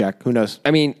limped ace jack. Who knows? I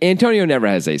mean, Antonio never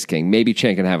has ace king. Maybe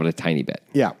Chan can have it a tiny bit.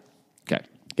 Yeah. Okay.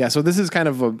 Yeah, so this is kind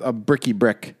of a bricky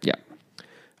brick. Yeah.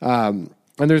 And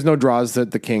there's no draws that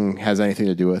the king has anything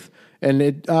to do with. And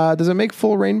it does it make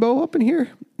full rainbow up in here?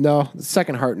 No,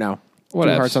 second heart now. What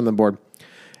Two else? hearts on the board.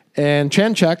 And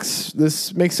Chan checks.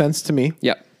 This makes sense to me.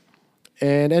 Yep.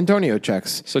 And Antonio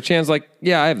checks. So Chan's like,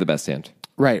 yeah, I have the best hand.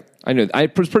 Right. I knew. I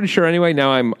was pretty sure anyway.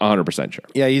 Now I'm 100% sure.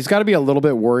 Yeah, he's got to be a little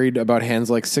bit worried about hands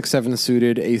like 6-7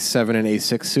 suited, ace-7, and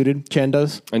ace-6 suited. Chan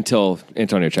does. Until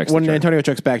Antonio checks When the turn. Antonio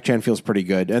checks back, Chan feels pretty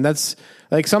good. And that's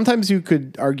like sometimes you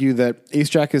could argue that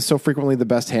ace-jack is so frequently the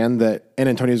best hand that, and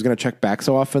Antonio's going to check back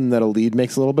so often that a lead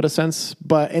makes a little bit of sense.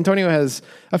 But Antonio has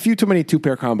a few too many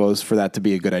two-pair combos for that to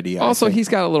be a good idea. Also, he's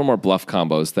got a little more bluff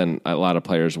combos than a lot of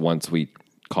players once we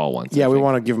call once. Yeah, I we think.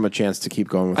 want to give him a chance to keep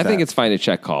going with I that. think it's fine to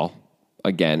check call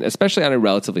again, especially on a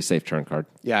relatively safe turn card.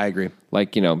 Yeah, I agree.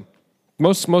 Like,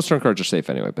 most turn cards are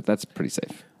safe anyway, but that's pretty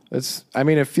safe.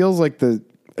 It feels like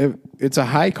it's a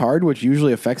high card, which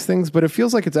usually affects things, but it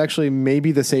feels like it's actually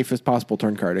maybe the safest possible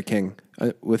turn card, a king,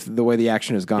 with the way the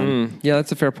action has gone. Yeah,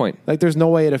 that's a fair point. Like, there's no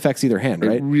way it affects either hand, It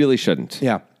right? really shouldn't.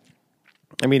 Yeah.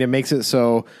 I mean, it makes it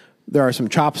so there are some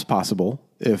chops possible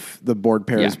if the board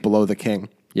pair is below the king.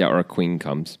 Yeah, or a queen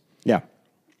comes. Yeah.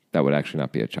 That would actually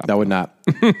not be a chop. That would not.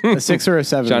 A 6 or a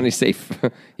 7. Johnny's safe.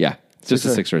 Yeah, just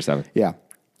a 6 or a 7. Yeah.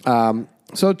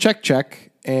 So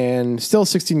check, and still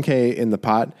 16K in the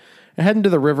pot. And heading to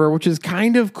the river, which is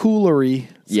kind of coolery.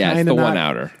 Yeah, it's kinda the one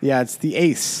outer. Yeah, it's the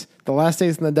ace. The last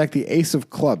ace in the deck, the ace of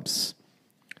clubs.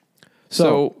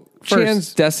 So first,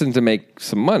 Chan's destined to make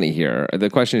some money here. The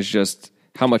question is just,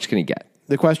 how much can he get?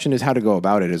 the question is how to go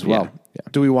about it as well. Yeah.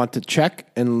 Do we want to check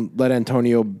and let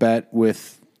Antonio bet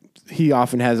with, he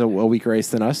often has a weaker ace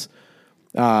than us.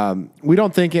 We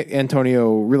don't think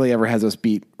Antonio really ever has us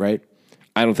beat, right?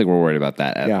 I don't think we're worried about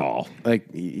that at all. Like,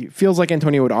 it feels like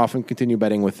Antonio would often continue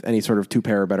betting with any sort of two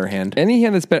pair or better hand. Any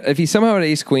hand that's bet, if he somehow had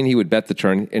ace queen, he would bet the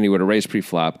turn and he would have raised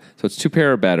pre-flop. So it's two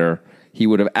pair or better. He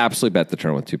would have absolutely bet the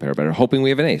turn with two pair or better, hoping we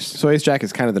have an ace. So ace jack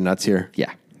is kind of the nuts here.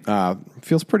 Yeah.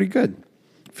 Feels pretty good.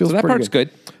 Feels So that pretty part's good.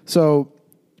 So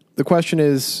the question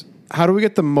is, how do we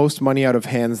get the most money out of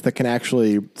hands that can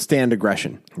actually stand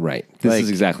aggression? Right. This is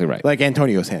exactly right. Like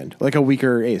Antonio's hand, like a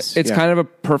weaker ace. It's kind of a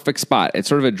perfect spot. It's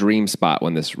sort of a dream spot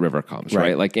when this river comes, right?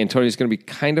 Right. Like Antonio's going to be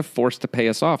kind of forced to pay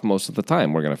us off most of the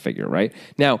time, we're going to figure, right?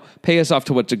 Now, pay us off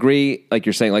to what degree? Like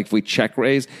you're saying, like if we check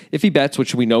raise, if he bets,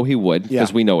 which we know he would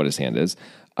because we know what his hand is,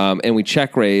 and we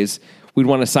check raise, we'd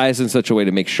want to size in such a way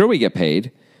to make sure we get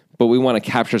paid, but we want to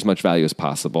capture as much value as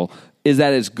possible. Is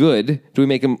that as good? Do we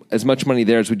make him as much money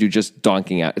there as we do just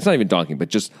donking out? It's not even donking, but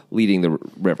just leading the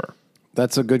river.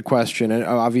 That's a good question. And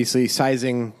obviously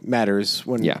sizing matters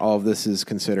when Yeah. all of this is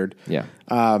considered. Yeah.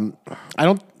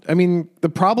 I I mean, the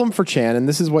problem for Chan, and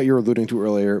this is what you were alluding to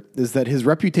earlier, is that his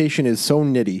reputation is so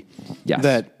nitty Yes.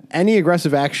 that any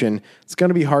aggressive action, it's going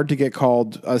to be hard to get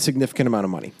called a significant amount of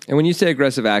money. And when you say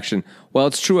aggressive action, well,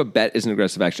 it's true a bet is an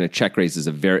aggressive action. A check raise is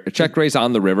a check raise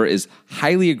on the river is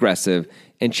highly aggressive.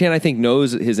 And Chan, I think,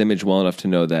 knows his image well enough to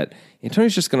know that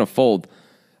Antonio's just going to fold.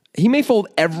 He may fold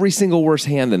every single worse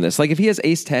hand in this. Like if he has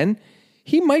ace 10,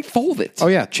 he might fold it. Oh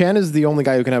yeah, Chan is the only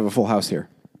guy who can have a full house here.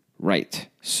 Right.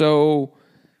 So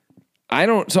I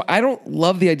don't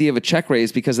love the idea of a check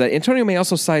raise because that Antonio may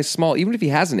also size small, even if he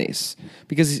has an ace,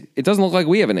 because it doesn't look like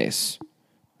we have an ace.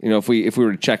 You know, if we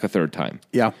were to check a third time.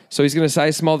 Yeah. So he's going to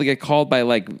size small to get called by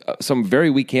like some very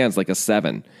weak hands, like a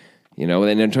 7. You know,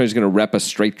 and Antonio's going to rep a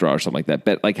straight draw or something like that.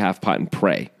 Bet like half pot and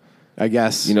pray. I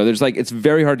guess. You know, there's like it's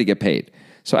very hard to get paid.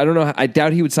 So I don't know. I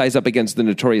doubt he would size up against the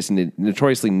notoriously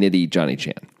nitty Johnny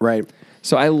Chan. Right.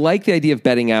 So I like the idea of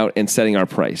betting out and setting our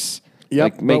price. Yep,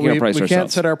 Like making our price we ourselves.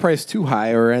 can't set our price too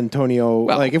high, or Antonio.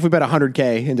 Like if we bet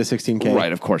 100K into 16K,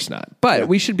 Right, of course not. But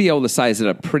we should be able to size it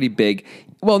up pretty big.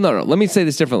 Well, no. Let me say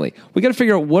this differently. We got to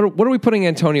figure out what are we putting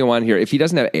Antonio on here if he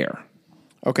doesn't have air.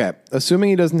 Okay,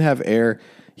 assuming he doesn't have air,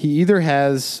 he either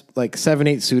has like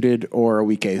 7-8 suited or a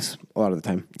weak ace a lot of the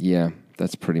time. Yeah,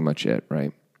 that's pretty much it,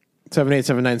 right? 7-8,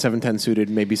 7-9, 7-10 suited,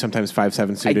 maybe sometimes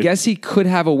 5-7 I suited. guess he could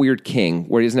have a weird king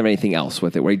where he doesn't have anything else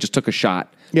with it, where he just took a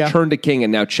shot, turned a king,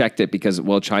 and now checked it because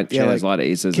Chan has a lot of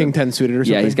aces. King 10 suited or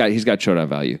something. Yeah, he's got showdown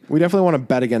value. We definitely want to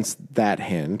bet against that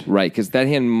hand. Right, because that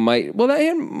hand might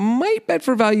bet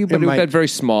for value, but it would bet very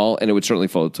small, and it would certainly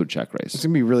fold to a check raise. It's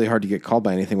gonna be really hard to get called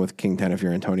by anything with King 10 if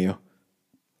you're Antonio.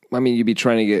 I mean, you'd be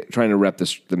trying to rep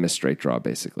the missed straight draw,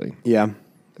 basically. Yeah,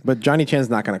 but Johnny Chan's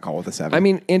not going to call with a 7. I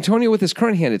mean, Antonio with his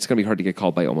current hand, it's going to be hard to get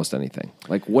called by almost anything.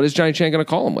 Like, what is Johnny Chan going to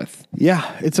call him with? Yeah,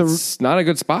 It's not a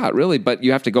good spot, really, but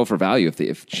you have to go for value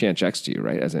if Chan checks to you,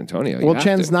 right, as Antonio. well,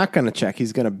 Chan's not going to check.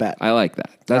 He's going to bet. I like that.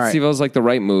 That feels like the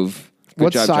right move. Good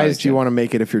What job, size Johnny do you Chan. want to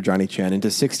make it if you're Johnny Chan into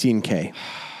 16K?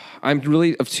 I'm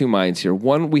really of two minds here.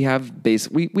 One, we have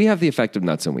we have the effective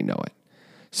nuts and we know it.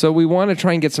 So we want to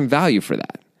try and get some value for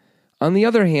that. On the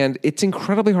other hand, it's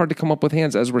incredibly hard to come up with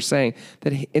hands, as we're saying,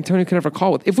 that Antonio could ever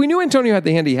call with. If we knew Antonio had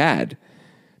the hand he had,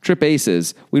 trip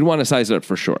aces, we'd want to size it up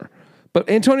for sure. But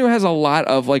Antonio has a lot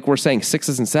of, like we're saying,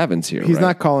 6s and 7s here. He's right?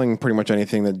 not calling pretty much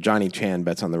anything that Johnny Chan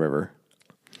bets on the river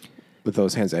with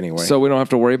those hands anyway. So we don't have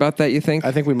to worry about that, you think?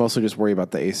 I think we mostly just worry about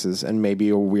the aces and maybe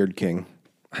a weird king.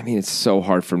 I mean, it's so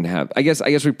hard for him to have. I guess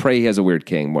we pray he has a weird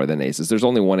king more than aces. There's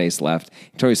only one ace left.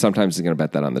 Antonio sometimes is going to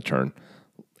bet that on the turn.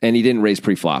 And he didn't raise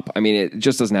pre-flop. I mean, it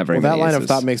just doesn't have very many That line aces. of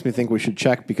thought makes me think we should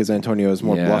check because Antonio is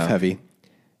more bluff heavy.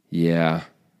 Yeah.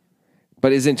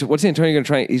 But what's Antonio going to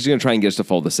try? He's going to try and get us to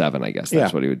fold the 7, I guess.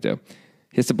 That's what he would do.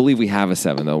 He has to believe we have a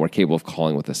 7, though. We're capable of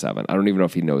calling with a 7. I don't even know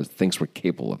if he thinks we're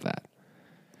capable of that.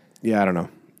 Yeah, I don't know.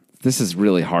 This is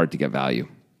really hard to get value.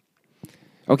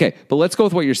 Okay, but let's go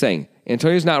with what you're saying.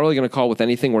 Antonio's not really going to call with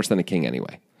anything worse than a king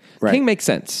anyway. Right. King makes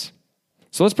sense.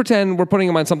 So let's pretend we're putting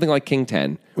him on something like King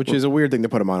 10. Which is a weird thing to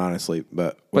put him on, honestly,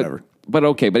 but whatever. But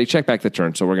okay, but he checked back the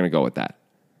turn, so we're going to go with that.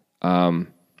 And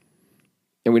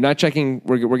we're not checking,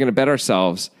 we're going to bet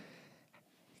ourselves.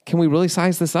 Can we really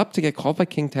size this up to get called by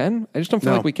King 10? I just don't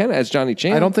feel like we can as Johnny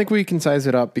Chan. I don't think we can size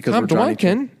it up because Tom we're Johnny Dwan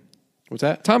Chan. can. What's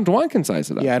that? Tom Dwan can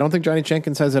size it up. Yeah, I don't think Johnny Chan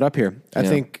can size it up here. I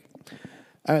think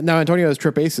now Antonio has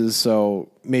trip aces, so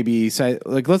maybe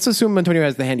let's assume Antonio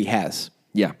has the hand he has.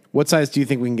 Yeah. What size do you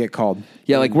think we can get called?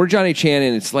 Yeah, like we're Johnny Chan,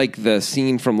 and it's like the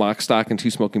scene from Lock, Stock, and Two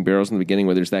Smoking Barrels in the beginning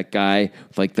where there's that guy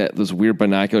with like those weird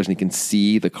binoculars, and he can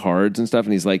see the cards and stuff,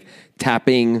 and he's like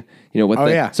tapping,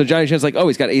 So Johnny Chan's like,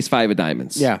 he's got ace 5 of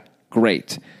diamonds. Yeah.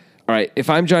 Great. All right, if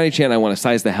I'm Johnny Chan, I want to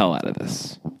size the hell out of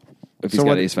this. If he's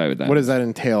got ace 5 of diamonds. What does that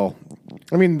entail?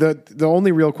 I mean, the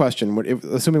only real question,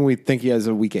 assuming we think he has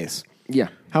a weak ace, Yeah.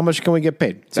 how much can we get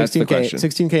paid? That's the question.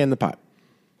 16K in the pot.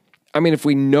 I mean, if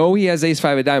we know he has ace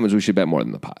 5 of diamonds, we should bet more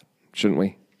than the pot, shouldn't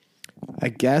we? I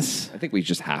guess. I think we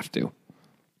just have to.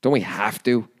 Don't we have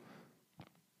to?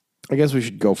 I guess we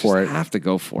should go for it. Have to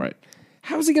go for it.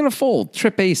 How is he going to fold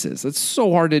trip aces? That's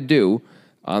so hard to do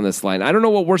on this line. I don't know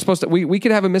what we're supposed to. We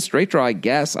could have a missed straight draw, I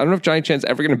guess. I don't know if Johnny Chan's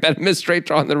ever going to bet a missed straight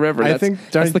draw on the river. I think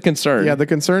that's the concern. Yeah, the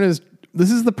concern is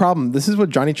this is the problem. This is what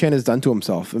Johnny Chan has done to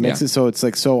himself. It makes it so it's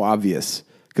like so obvious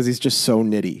because he's just so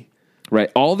nitty. Right.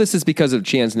 All this is because of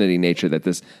Chan's nitty nature that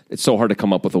it's so hard to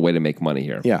come up with a way to make money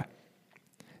here. Yeah.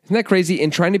 Isn't that crazy?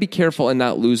 In trying to be careful and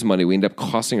not lose money, we end up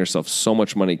costing ourselves so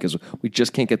much money because we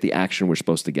just can't get the action we're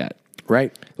supposed to get.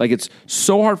 Right. Like it's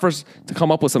so hard for us to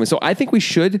come up with something. So I think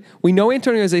we know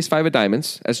Antonio has ace 5 of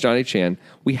diamonds as Johnny Chan.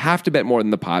 We have to bet more than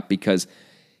the pot because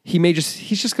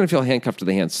he's just going to feel handcuffed to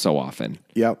the hand so often.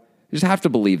 Yep. You just have to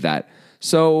believe that.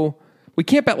 So, We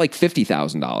can't bet like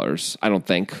 $50,000, I don't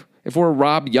think. If we're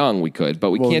Rob Young, we could,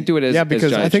 but we can't do it as because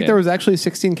as Johnny I think Chan. there was actually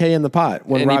 $16K in the pot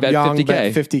when And he Rob bet Young 50K.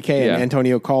 bet $50K Yeah. and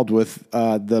Antonio called with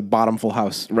the bottom full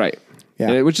house. Right.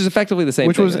 Yeah. And which is effectively the same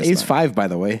Which thing. was this ace time. 5, by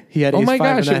the way. He had Oh ace my 5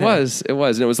 in gosh, that it hand. was. It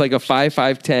was. And it was like a 5,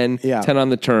 5, 10, Yeah. 10 on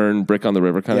the turn, brick on the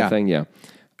river kind Yeah. of thing. Yeah.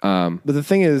 But the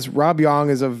thing is, Rob Young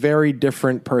is a very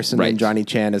different person Right. than Johnny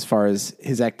Chan as far as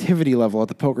his activity level at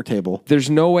the poker table. There's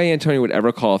no way Antonio would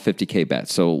ever call a 50K bet.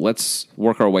 So let's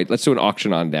work our way. Let's do an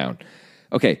auction on down.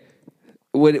 Okay.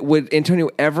 Would Antonio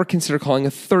ever consider calling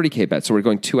a 30K bet? So we're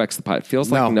going 2x the pot. It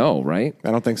feels like no, right? I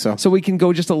don't think so. So we can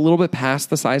go just a little bit past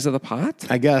the size of the pot.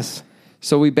 I guess.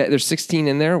 So we bet there's 16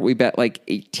 in there. We bet like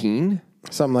 18,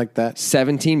 Something like that.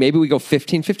 17. Maybe we go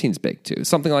 15. 15's big too.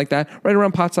 Something like that. Right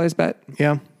around pot size bet.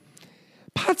 Yeah.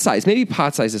 Pot size. Maybe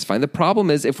pot size is fine. The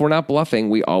problem is if we're not bluffing,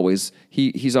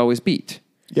 he's always beat.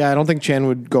 Yeah, I don't think Chan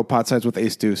would go pot size with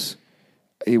ace deuce.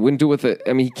 He wouldn't do it with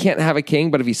he can't have a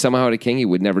king, but if he somehow had a king, he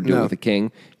would never do it No. with a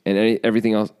king. And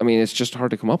everything else, I mean, it's just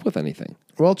hard to come up with anything.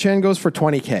 Well, Chan goes for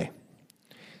 20K.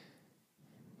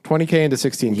 20K into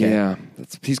 16K. Yeah,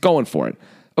 he's going for it.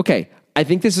 Okay, I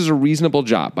think this is a reasonable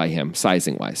job by him,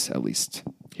 sizing-wise, at least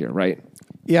here, right?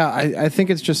 Yeah, I think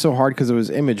it's just so hard because of his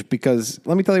image. Because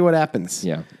let me tell you what happens.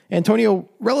 Yeah. Antonio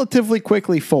relatively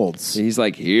quickly folds. He's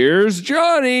like, here's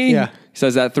Johnny. Yeah. He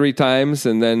says that 3 times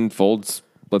and then folds,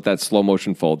 let that slow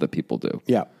motion fold that people do.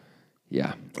 Yeah.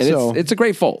 Yeah. And So- it's a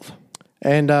great fold.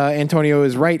 And Antonio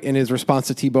is right in his response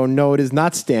to T-Bone. No, it is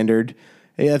not standard.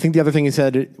 I think the other thing he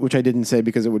said, which I didn't say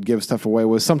because it would give stuff away,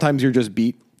 was sometimes you're just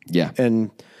beat. Yeah. And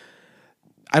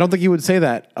I don't think he would say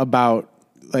that about,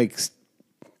 like,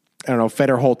 I don't know,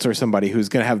 Feder Holtz or somebody who's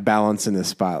going to have balance in this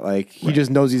spot. Like, he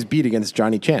just knows he's beat against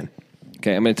Johnny Chan.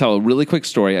 Okay, I'm going to tell a really quick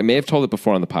story. I may have told it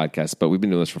before on the podcast, but we've been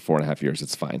doing this for 4.5 years.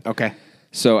 It's fine. Okay.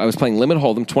 So I was playing Limit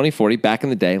Hold'em 2040 back in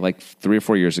the day, like 3 or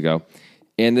 4 years ago.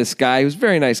 And this guy, who's a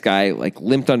very nice guy, like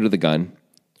limped under the gun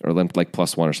or limped like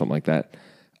 +1 or something like that.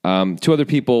 2 other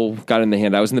people got in the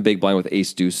hand. I was in the big blind with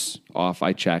ace deuce off.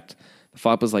 I checked. The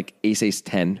flop was like ace, ace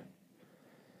 10.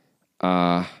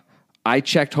 I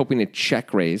checked hoping to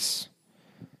check raise.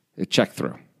 It checked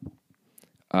through.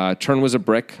 Turn was a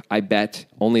brick. I bet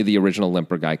only the original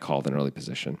limper guy called in early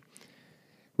position.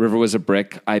 River was a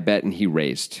brick. I bet and he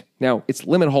raised. Now it's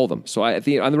Limit Hold'em. So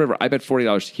on the river, I bet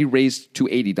 $40. He raised to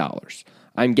 $80.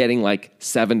 I'm getting like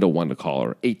 7-1 to call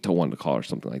or 8-1 to call or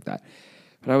something like that.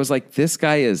 But I was like, this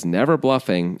guy is never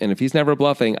bluffing. And if he's never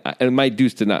bluffing, and my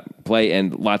deuce did not play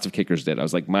and lots of kickers did. I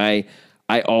was like,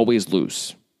 I always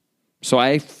lose. So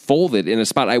I folded in a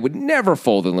spot I would never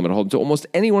fold in Limit Hold'em to almost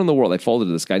anyone in the world. I folded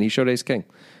to this guy and he showed ace king.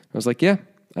 I was like, yeah,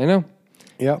 I know.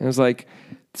 Yeah. And I was like,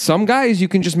 some guys you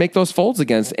can just make those folds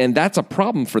against, and that's a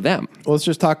problem for them. Well,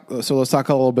 let's talk a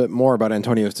little bit more about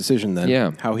Antonio's decision then.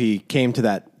 Yeah. How he came to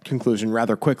that conclusion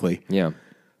rather quickly. Yeah.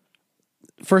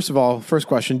 First of all, first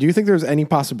question, do you think there's any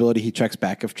possibility he checks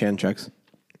back if Chan checks?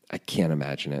 I can't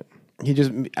imagine it. He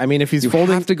just, I mean, if he's have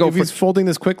folding, to go if for- he's folding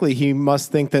this quickly, he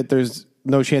must think that there's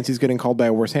no chance he's getting called by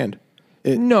a worse hand.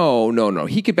 No.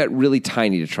 He could bet really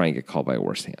tiny to try and get called by a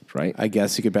worse hand, right? I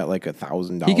guess he could bet like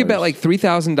 $1,000. He could bet like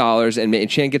 $3,000, and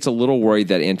Chan gets a little worried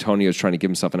that Antonio is trying to give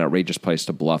himself an outrageous place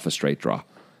to bluff a straight draw.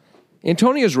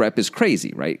 Antonio's rep is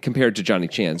crazy, right, compared to Johnny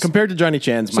Chan's. compared to Johnny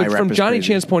Chan's. So My rep from is Johnny crazy.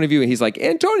 Chan's point of view, he's like,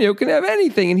 Antonio can have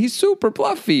anything, and he's super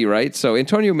bluffy, right? So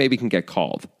Antonio maybe can get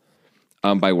called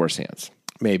by worse hands.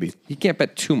 Maybe. He can't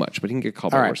bet too much, but he can get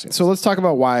called All by right. worse hands. So let's talk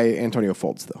about why Antonio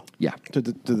folds, though. Yeah. To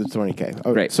the 20K.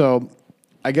 Okay. Great. So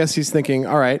I guess he's thinking,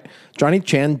 all right, Johnny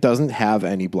Chan doesn't have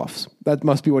any bluffs. That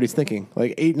must be what he's thinking.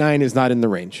 Like 8-9 is not in the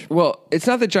range. Well, it's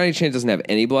not that Johnny Chan doesn't have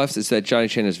any bluffs. It's that Johnny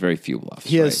Chan has very few bluffs.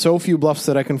 He has so few bluffs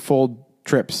that I can fold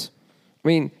trips. I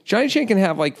mean, Johnny Chan can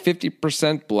have like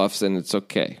 50% bluffs and it's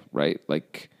okay, right?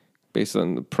 Like based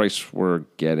on the price we're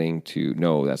getting to.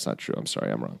 No, that's not true. I'm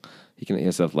sorry, I'm wrong. He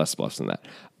has to have less bluffs than that.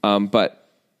 But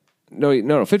no,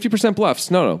 50%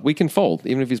 bluffs. No, we can fold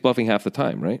even if he's bluffing half the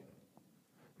time, right?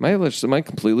 Am I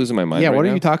completely losing my mind? Yeah, right what are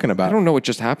now? you talking about? I don't know what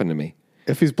just happened to me.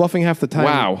 If he's bluffing half the time.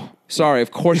 Wow. Sorry. Of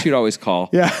course you'd always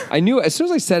call. Yeah. I knew as soon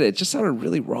as I said it, it just sounded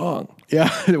really wrong. Yeah,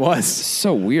 it was.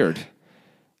 So weird.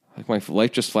 Like my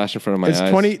life just flashed in front of my It's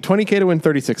eyes. 20K to win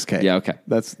 36K. Yeah, okay.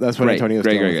 That's what Antonio's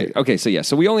doing. Great. Okay, so yeah,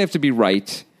 so we only have to be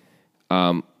right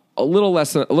a little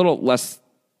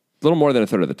more than a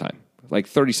third of the time. Like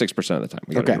 36% of the time.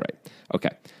 We gotta Okay. be right. Okay.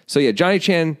 So yeah, Johnny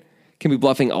Chan can be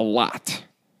bluffing a lot.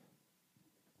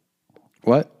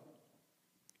 What?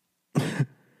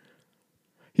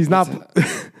 He's not.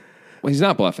 Well, he's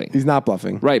not bluffing. He's not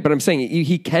bluffing. Right, but I'm saying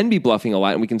he can be bluffing a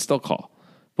lot and we can still call.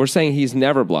 We're saying he's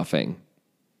never bluffing.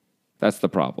 That's the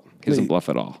problem. He doesn't bluff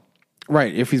at all.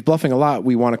 Right. If he's bluffing a lot,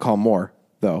 we want to call more,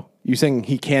 though. You're saying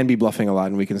he can be bluffing a lot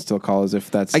and we can still call as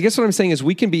if that's... I guess what I'm saying is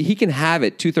he can have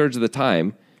it 2/3 of the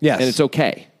time. Yes. And it's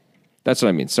okay. That's what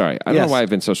I mean. Sorry. I don't Yes. know why I've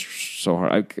been so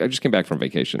hard. I just came back from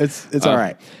vacation. It's all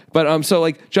right. But so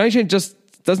like Johnny Chan just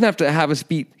doesn't have to have a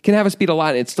speed, can have a speed a lot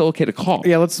and it's still okay to call.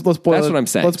 Yeah, let's boil That's it. what I'm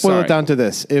saying. Let's boil Sorry. it down to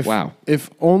this. If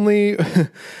only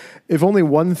if only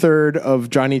 1/3 of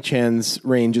Johnny Chan's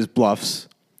range is bluffs,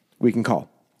 we can call.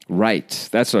 Right.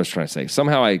 That's what I was trying to say.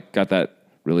 Somehow I got that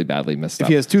really badly messed If up.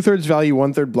 he has 2/3 value,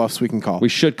 1/3 bluffs, we can call. We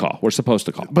should call. We're supposed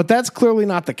to call. But that's clearly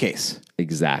not the case.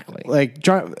 Exactly. Like,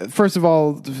 first of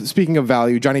all, speaking of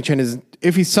value, Johnny Chan is,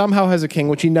 if he somehow has a king,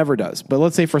 which he never does, but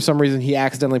let's say for some reason he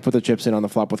accidentally put the chips in on the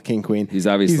flop with king, queen. He's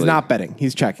not betting.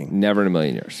 He's checking. Never in a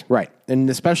million years. Right. And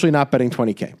especially not betting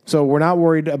 20K. So we're not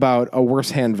worried about a worse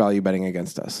hand value betting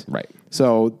against us. Right.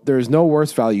 So there's no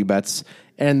worse value bets.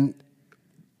 And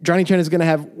Johnny Chan is going to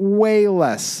have way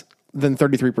less than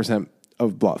 33%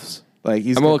 of bluffs. Like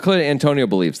Well, clearly Antonio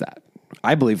believes that.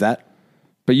 I believe that.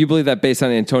 But you believe that based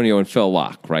on Antonio and Phil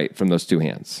Locke, right? From those two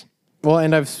hands. Well,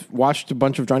 and I've watched a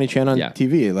bunch of Johnny Chan on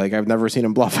TV. Like, I've never seen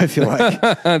him bluff, I feel like.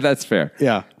 That's fair.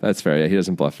 Yeah. That's fair. Yeah, he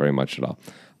doesn't bluff very much at all.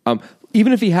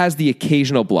 Even if he has the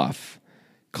occasional bluff,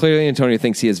 clearly Antonio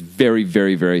thinks he has very,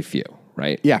 very, very few,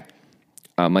 right? Yeah.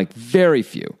 Like very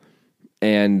few.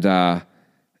 And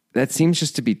that seems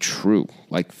just to be true,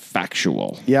 like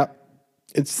factual. Yep.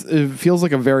 It feels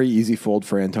like a very easy fold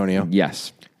for Antonio.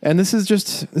 Yes. And this is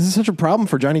such a problem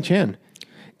for Johnny Chan.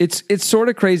 It's sort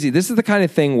of crazy. This is the kind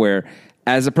of thing where,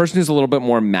 as a person who's a little bit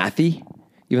more mathy,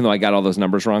 even though I got all those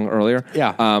numbers wrong earlier,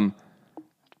 I'm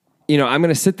going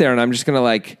to sit there and I'm just going to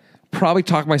like probably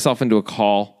talk myself into a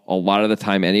call a lot of the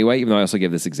time anyway, even though I also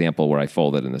gave this example where I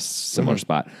folded in this similar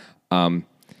spot.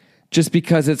 Just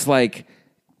because it's like,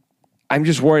 I'm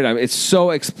just worried. It's so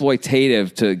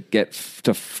exploitative to get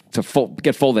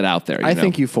folded out there. I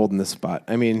think you fold in this spot.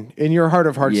 I mean, in your heart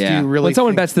of hearts, do you really? When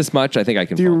someone bets this much, I think I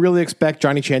can. Do you really expect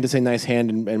Johnny Chan to say "nice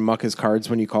hand" and muck his cards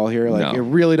when you call here? Like, No. It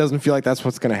really doesn't feel like that's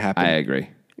what's going to happen. I agree.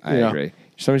 I agree.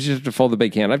 Sometimes you just have to fold the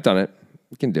big hand. I've done it.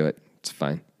 You can do it. It's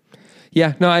fine.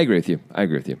 Yeah. No, I agree with you.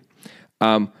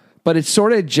 But it's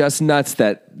sort of just nuts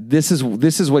that this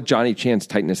is what Johnny Chan's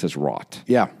tightness has wrought.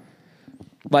 Yeah.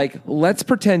 Like, let's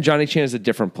pretend Johnny Chan is a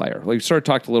different player. We sort of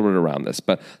talked a little bit around this,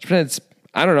 but let's pretend it's,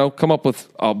 I don't know, come up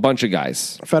with a bunch of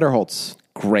guys. Federholz.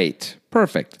 Great.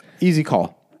 Perfect. Easy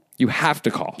call. You have to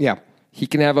call. Yeah. He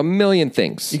can have a million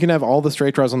things. You can have all the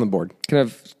straight draws on the board. He can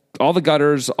have all the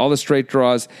gutters, all the straight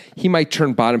draws. He might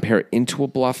turn bottom pair into a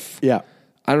bluff. Yeah.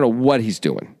 I don't know what he's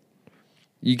doing.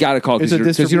 You got to call because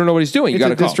you don't know what he's doing. You got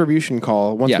to call. It's a distribution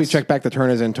call. Once we Yes. check back the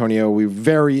turn as Antonio, we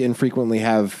very infrequently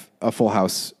have a full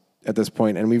house at this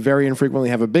point, and we very infrequently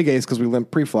have a big ace because we limp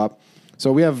pre-flop.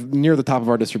 So we have near the top of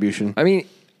our distribution. I mean,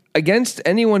 against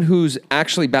anyone who's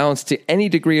actually balanced to any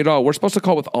degree at all, we're supposed to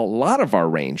call with a lot of our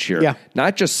range here. Yeah.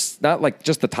 Not like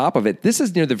just the top of it. This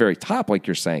is near the very top, like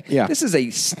you're saying. Yeah. This is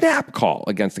a snap call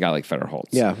against a guy like Federholz.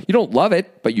 Yeah. You don't love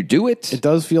it, but you do it. It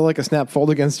does feel like a snap fold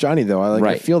against Johnny, though. I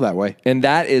Right. feel that way. And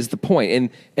that is the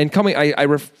point. And coming, I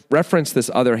referenced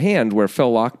this other hand where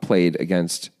Phil Locke played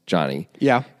against Johnny.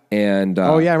 Yeah. And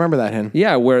I remember that hand.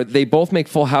 yeah, where they both make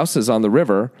full houses on the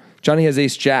river. Johnny has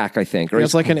ace jack, I think. Or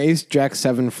It's like an ace jack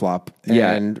 7 flop.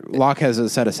 Yeah. And Locke has a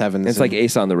set of sevens. it's like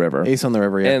ace on the river. Ace on the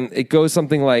river, yeah. And it goes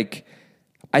something like,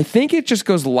 I think it just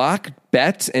goes Locke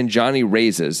bets and Johnny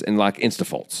raises and Locke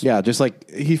insta-folds. Yeah, just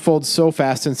like he folds so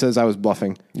fast and says, I was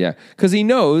bluffing. Yeah, because he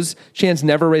knows Chan's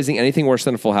never raising anything worse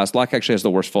than a full house. Locke actually has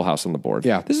the worst full house on the board.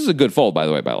 Yeah. This is a good fold, by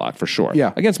the way, by Locke, for sure.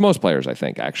 Yeah. Against most players, I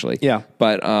think, actually. Yeah.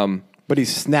 But he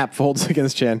snap folds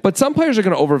against Chan. But some players are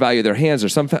going to overvalue their hands, or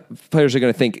some players are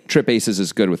going to think trip aces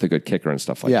is good with a good kicker and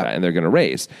stuff like Yeah. that, and they're going to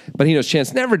raise. But he knows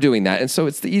Chan's never doing that, and so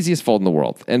it's the easiest fold in the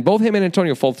world. And both him and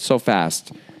Antonio fold so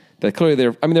fast that clearly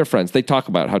they're friends. They talk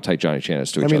about how tight Johnny Chan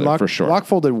is to each other, Locke, for sure. Locke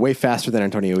folded way faster than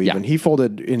Antonio even. Yeah. He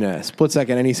folded in a split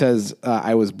second, and he says,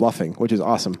 I was bluffing, which is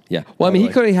awesome. Yeah. Well, I mean, he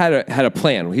could have had a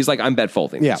plan. He's like, I'm bet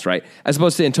folding Yeah. this, right? As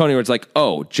opposed to Antonio, where it's like,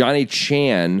 oh, Johnny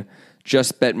Chan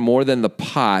just bet more than the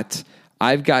pot.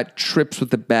 I've got trips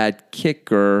with the bad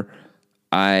kicker.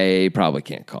 I probably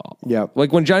can't call. Yeah.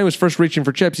 Like when Johnny was first reaching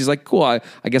for chips, he's like, cool, I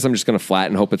guess I'm just going to flat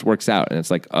and hope it works out. And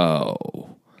it's like,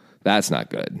 oh, that's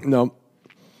not good. No.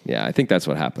 Yeah, I think that's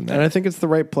what happened there. And I think it's the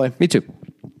right play. Me too.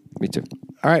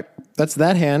 All right. That's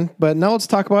that hand. But now let's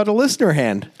talk about a listener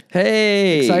hand.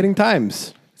 Hey. Exciting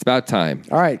times. It's about time.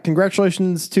 All right.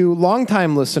 Congratulations to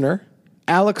longtime listener,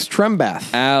 Alex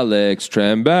Trembath. Alex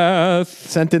Trembath.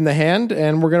 Sent in the hand,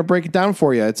 and we're going to break it down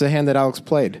for you. It's a hand that Alex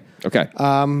played. Okay.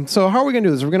 So how are we going to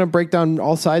do this? We're going to break down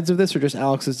all sides of this or just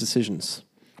Alex's decisions?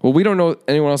 Well, we don't know what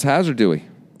anyone else has, or do we?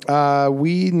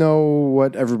 We know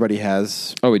what everybody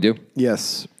has. Oh, we do?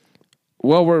 Yes.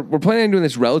 Well, we're planning on doing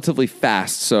this relatively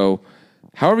fast, so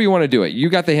however you want to do it. You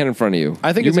got the hand in front of you.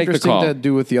 I think you it's make the interesting call. to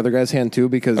do with the other guy's hand, too,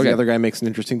 because Okay. the other guy makes an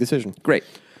interesting decision. Great.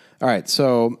 All right,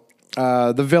 so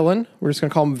the villain, we're just going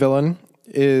to call him villain,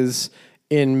 is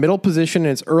in middle position,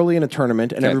 and it's early in a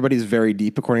tournament, and Okay. everybody's very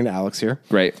deep, according to Alex here.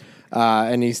 Great.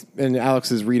 And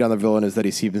Alex's read on the villain is that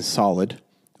he seems solid.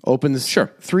 Opens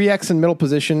Sure. 3x in middle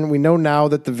position. We know now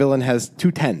that the villain has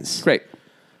 2 10s. Great.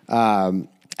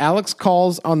 Alex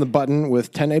calls on the button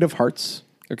with 10-8 of hearts.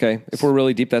 Okay. If we're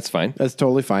really deep, that's fine. That's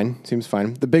totally fine. Seems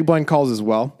fine. The big blind calls as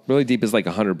well. Really deep is like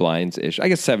 100 blinds-ish. I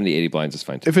guess 70, 80 blinds is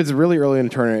fine, too. If it's really early in a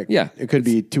tournament, Yeah. it could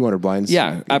be 200 blinds.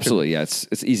 Yeah, absolutely. Yeah,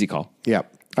 it's easy call. Yeah.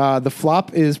 The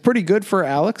flop is pretty good for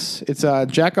Alex. It's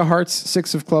Jack of hearts,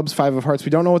 6 of clubs, 5 of hearts. We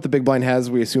don't know what the big blind has.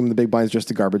 We assume the big blind is just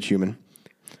a garbage human.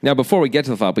 Now, before we get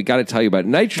to the flop, we got to tell you about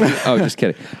nitrogen. Oh, just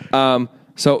kidding.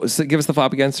 So give us the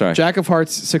flop again. Sorry. Jack of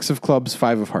hearts, 6 of clubs,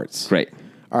 5 of hearts. Great.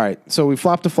 All right. So we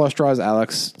flopped a flush draw as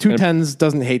Alex. 2 10s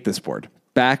doesn't hate this board.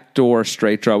 Backdoor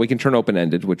straight draw. We can turn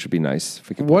open-ended, which would be nice. If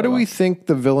we can What pull do it we off. think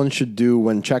the villain should do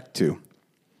when checked to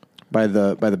by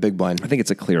the big blind I think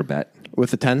it's a clear bet.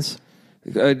 with the 10s?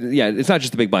 Yeah, it's not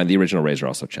just the big blind. The original raiser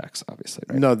also checks, obviously.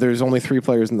 Right. No, there's only 3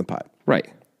 players in the pot. Right.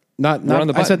 Not on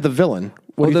the I said button. the villain.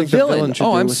 What Oh, do you the think villain. should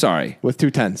Oh, do I'm with- sorry. With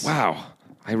 2 10s. Wow.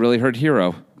 I really heard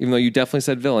hero, even though you definitely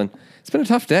said villain. It's been a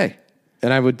tough day.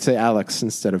 And I would say Alex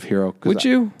instead of hero. 'Cause Would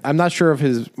you? I'm not sure of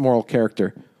his moral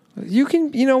character. You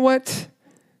know what?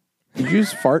 Did you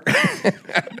just fart? I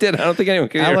did. I don't think anyone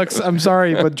can hear. Alex, I'm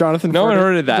sorry, but Jonathan No one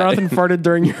heard that. Jonathan farted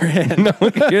during your hand. No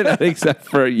one can hear that except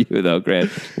for you, though,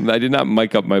 Grant. I did not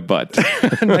mic up my butt.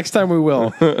 Next time we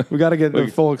will. We got to get the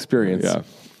full experience. Yeah.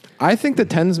 I think the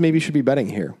 10s maybe should be betting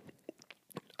here.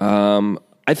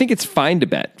 I think it's fine to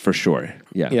bet, for sure.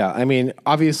 Yeah. Yeah, I mean,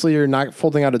 obviously you're not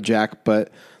folding out a jack, but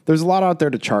there's a lot out there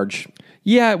to charge.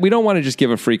 Yeah, we don't want to just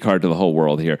give a free card to the whole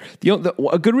world here.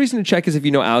 A good reason to check is if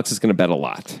you know Alex is going to bet a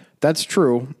lot. That's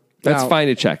true. That's Now, fine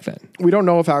to check then. We don't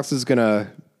know if Alex is going to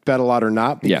bet a lot or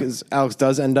not Yeah. because Alex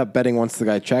does end up betting once the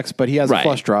guy checks, but he has a Right.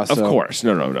 flush draw. Of So, course.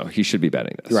 No. He should be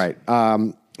betting this. Right.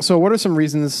 So what are some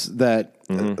reasons that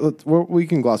Mm-hmm. we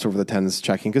can gloss over the 10s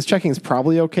checking? Because checking is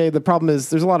probably okay. The problem is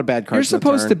there's a lot of bad cards. You're in the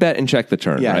supposed turn. to bet and check the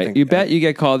turn, Yeah, I right? think- You bet, you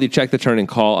get called, you check the turn and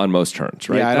call on most turns,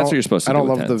 right? Yeah, That's what you're supposed to do. I don't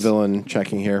with love the 10s. villain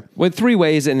checking here. With 3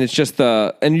 ways, and it's just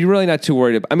and you're really not too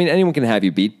worried about, I mean, anyone can have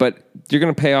you beat, but you're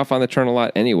going to pay off on the turn a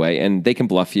lot anyway, and they can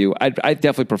bluff you. I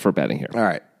definitely prefer betting here. All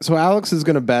right. So Alex is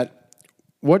going to bet.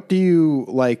 What do you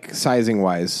like sizing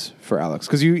wise for Alex?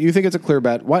 Because you think it's a clear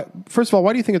bet. First of all,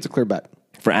 why do you think it's a clear bet?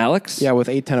 For Alex? Yeah, with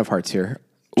 8-10 of hearts here.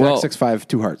 Jack Well, 6-5,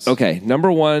 2 hearts. Okay,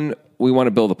 number 1, we want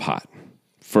to build a pot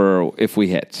for if we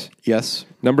hit. Yes.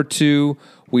 Number 2,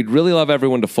 we'd really love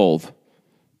everyone to fold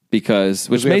which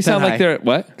we may have 10 sound like high. they're,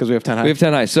 what? Because we have 10 high. We have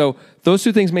 10 high. So those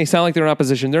 2 things may sound like they're in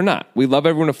opposition. They're not. We love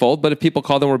everyone to fold, but if people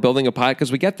call them, we're building a pot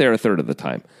because we get there a third of the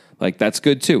time. Like, that's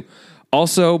good too.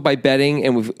 Also, by betting,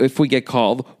 and if we get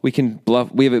called, we can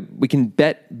bluff. We can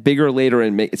bet bigger later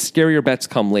and make scarier bets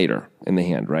come later in the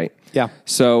hand, right? Yeah.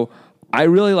 So I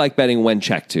really like betting when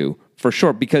check to, for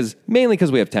sure, mainly because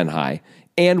we have 10 high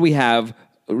and we have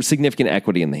significant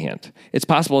equity in the hand. It's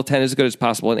possible a 10 is good, it's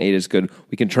possible an 8 is good.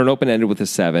 We can turn open-ended with a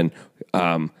 7.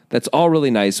 That's all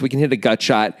really nice. We can hit a gut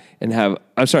shot and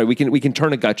we can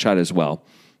turn a gut shot as well.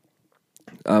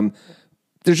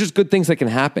 There's just good things that can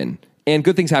happen. And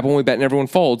good things happen when we bet and everyone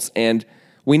folds. And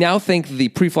we now think the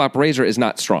pre-flop raiser is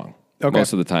not strong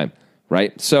most of the time,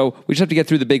 right? So we just have to get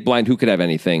through the big blind who could have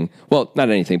anything. Well, not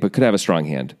anything, but could have a strong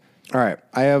hand. All right.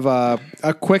 I have a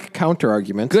quick counter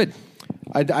argument. Good.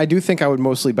 I do think I would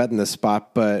mostly bet in this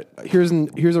spot, but here's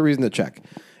a reason to check.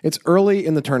 It's early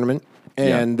in the tournament,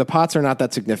 and the pots are not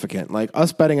that significant. Like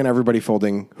us betting and everybody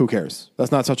folding, who cares?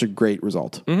 That's not such a great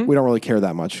result. We don't really care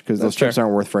that much because those chips fair.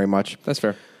 aren't worth very much. That's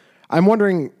fair. I'm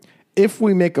wondering, if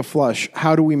we make a flush,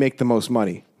 how do we make the most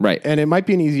money? Right. And it might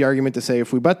be an easy argument to say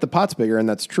if we bet the pot's bigger, and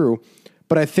that's true,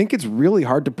 but I think it's really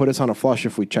hard to put us on a flush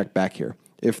if we check back here,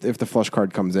 if the flush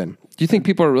card comes in. Do you think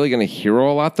people are really going to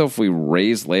hero a lot, though, if we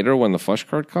raise later when the flush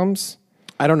card comes?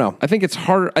 I don't know. I think it's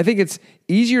harder. I think it's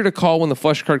easier to call when the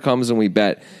flush card comes and we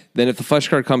bet than if the flush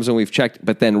card comes and we've checked,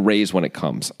 but then raise when it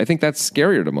comes. I think that's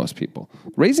scarier to most people.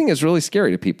 Raising is really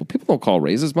scary to people. People don't call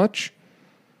raises much,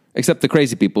 except the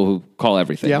crazy people who call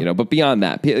everything. Yeah. But beyond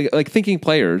that, like thinking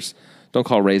players don't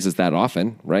call raises that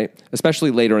often, right? Especially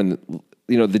later in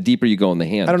the deeper you go in the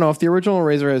hand. I don't know. If the original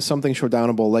raiser has something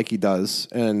showdownable like he does,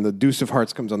 and the deuce of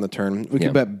hearts comes on the turn, we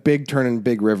could bet big turn and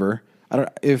big river. I don't.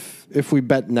 If we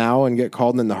bet now and get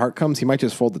called and then the heart comes, he might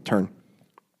just fold the turn.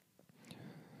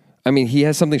 I mean, he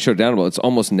has something showdownable. It's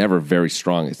almost never very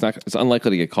strong. It's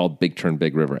unlikely to get called big turn,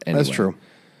 big river anyway. That's true.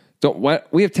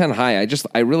 We have 10 high.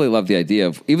 I really love the idea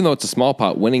of, even though it's a small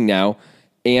pot, winning now,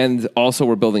 and also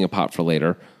we're building a pot for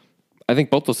later. I think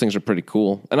both those things are pretty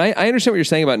cool. And I understand what you're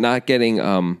saying about not getting,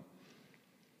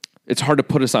 it's hard to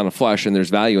put us on a flush, and there's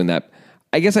value in that.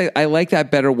 I guess I like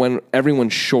that better when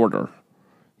everyone's shorter.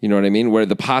 You know what I mean? Where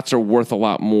the pots are worth a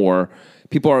lot more.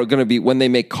 People are going to be, when they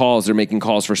make calls, they're making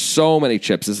calls for so many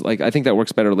chips. It's like, I think that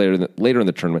works better later in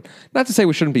the tournament. Not to say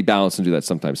we shouldn't be balanced and do that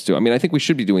sometimes too. I mean, I think we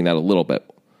should be doing that a little bit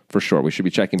for sure. We should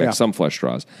be checking back some flush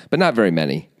draws, but not very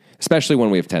many, especially when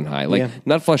we have 10 high.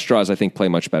 Nut flush draws, I think, play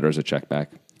much better as a check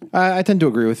back. I tend to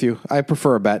agree with you. I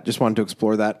prefer a bet. Just wanted to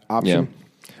explore that option.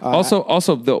 Yeah.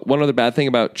 Also, the one other bad thing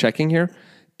about checking here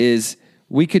is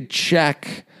we could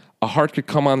check. A heart could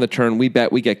come on the turn. We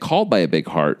bet. We get called by a big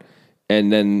heart,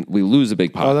 and then we lose a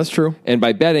big pot. Oh, that's true. And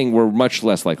by betting, we're much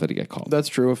less likely to get called. That's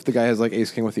true. If the guy has like ace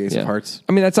king with the ace of hearts.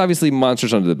 I mean, that's obviously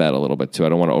monsters under the bed a little bit too. I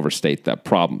don't want to overstate that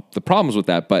problem. The problems with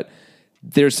that, but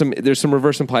there's some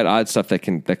reverse implied odds stuff that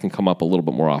can come up a little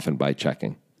bit more often by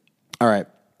checking. All right.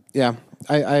 Yeah.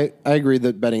 I agree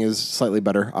that betting is slightly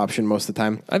better option most of the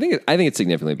time. I think it's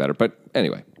significantly better, but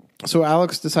anyway. So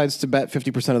Alex decides to bet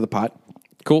 50% of the pot.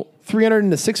 Cool. 300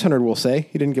 into 600, we'll say.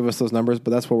 He didn't give us those numbers, but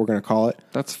that's what we're going to call it.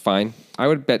 That's fine. I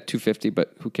would bet 250,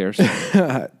 but who cares?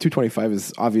 225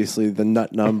 is obviously the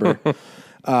nut number.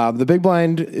 The big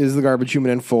blind is the garbage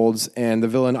human and folds, and the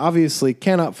villain obviously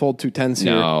cannot fold 210s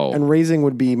here. No. And raising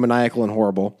would be maniacal and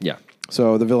horrible. Yeah.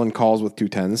 So the villain calls with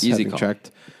 210s. Easy call.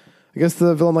 Checked. I guess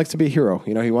the villain likes to be a hero.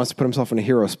 You know, he wants to put himself in a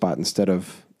hero spot instead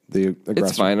of the aggressor.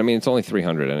 It's fine. I mean, it's only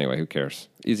 300 anyway. Who cares?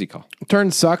 Easy call.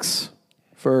 Turn sucks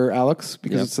for Alex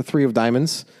because it's the 3 of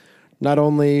diamonds. Not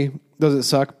only does it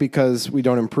suck because we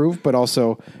don't improve, but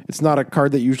also it's not a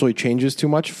card that usually changes too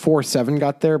much. 4-7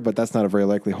 got there, but that's not a very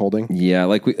likely holding. Yeah,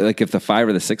 like if the 5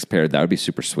 or the 6 paired, that would be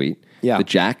super sweet. Yeah. The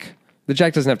jack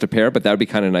doesn't have to pair, but that would be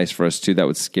kind of nice for us too. That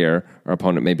would scare our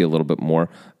opponent maybe a little bit more.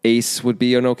 Ace would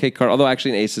be an okay card, although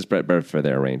actually an ace is better for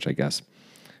their range, I guess,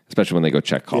 especially when they go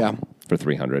check call for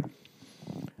 300.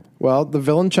 Well, the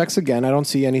villain checks again. I don't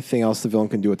see anything else the villain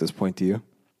can do at this point, do you?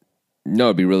 No,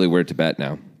 it'd be really weird to bet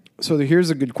now. So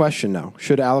here's a good question now.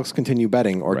 Should Alex continue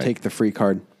betting or take the free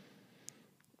card?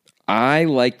 I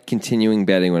like continuing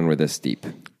betting when we're this deep.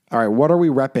 All right, what are we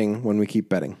repping when we keep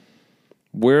betting?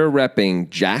 We're repping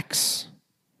jacks.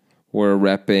 We're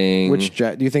repping... Which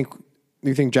jack? Do you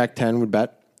think Jack 10 would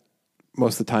bet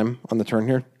most of the time on the turn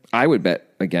here? I would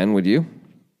bet again, would you?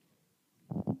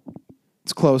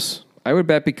 It's close. I would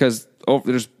bet because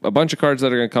there's a bunch of cards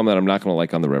that are going to come that I'm not going to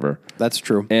like on the river. That's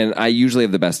true. And I usually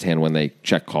have the best hand when they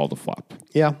check call the flop.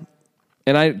 Yeah.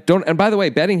 And I don't. And by the way,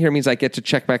 betting here means I get to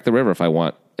check back the river if I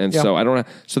want. And so I don't.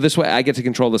 So this way, I get to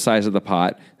control the size of the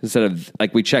pot instead of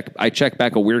like I check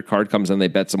back, a weird card comes and they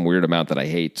bet some weird amount that I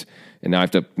hate, and now I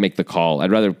have to make the call.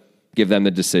 I'd rather give them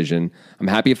the decision. I'm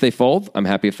happy if they fold. I'm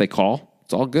happy if they call.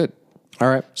 It's all good. All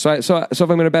right. So if I'm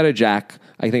going to bet a jack,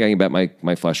 I think I can bet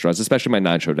my flush draws, especially my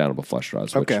non-showdownable flush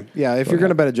draws. Okay. Yeah. If you're going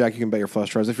to bet a jack, you can bet your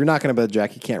flush draws. If you're not going to bet a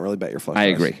jack, you can't really bet your flush draws.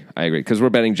 I agree. Because we're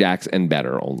betting jacks and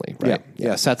better only, right?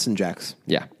 Yeah. Sets and jacks.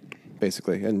 Yeah.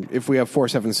 Basically. And if we have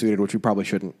 4-7 suited, which we probably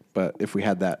shouldn't, but if we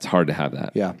had that. It's hard to have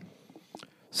that. Yeah.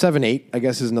 7-8, I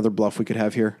guess, is another bluff we could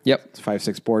have here. Yep. It's a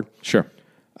 5-6 board. Sure.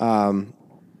 All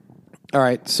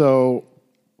right. So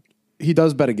he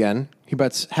does bet again. He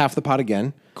bets half the pot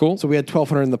again. Cool. So we had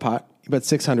 1,200 in the pot. He bet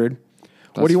 600.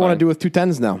 What do you want to do with 2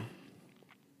 10s now?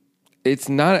 It's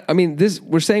not, I mean,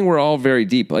 we're saying we're all very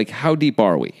deep. Like, how deep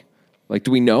are we? Like,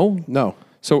 do we know? No.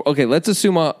 So, okay, let's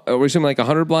assume, we're assuming like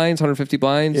 100 blinds, 150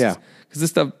 blinds. Yeah. Because this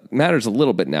stuff matters a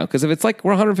little bit now. Because if it's like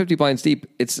we're 150 blinds deep,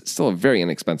 it's still a very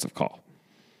inexpensive call.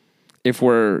 If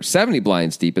we're 70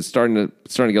 blinds deep, it's starting to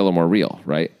get a little more real,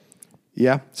 right?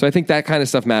 Yeah. So I think that kind of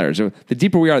stuff matters. The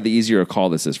deeper we are, the easier a call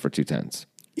this is for 2 10s.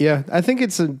 Yeah, I think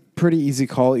it's a pretty easy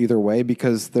call either way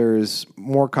because there's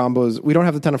more combos. We don't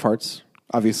have the 10 of hearts,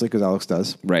 obviously, because Alex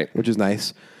does. Right. Which is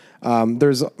nice.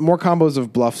 There's more combos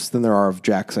of bluffs than there are of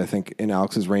jacks, I think, in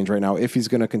Alex's range right now, if he's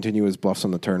going to continue his bluffs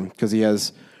on the turn, because he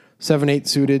has 7-8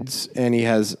 suiteds and he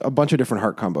has a bunch of different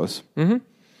heart combos. Mm-hmm.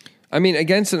 I mean,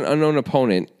 against an unknown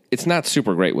opponent, it's not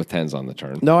super great with 10s on the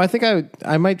turn. No, I think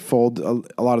I might fold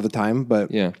a lot of the time, but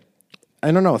yeah,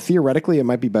 I don't know. Theoretically, it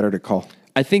might be better to call.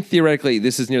 I think theoretically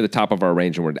this is near the top of our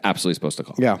range and we're absolutely supposed to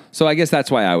call. Yeah. So I guess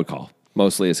that's why I would call.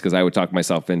 Mostly is because I would talk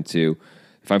myself into,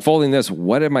 if I'm folding this,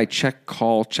 what am I check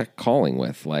calling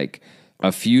with? Like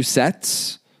a few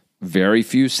sets, very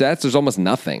few sets. There's almost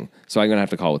nothing. So I'm going to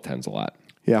have to call with 10s a lot.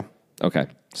 Yeah. Okay.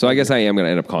 So I guess I am going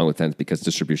to end up calling with 10s because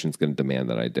distribution is going to demand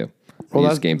that I do. Well,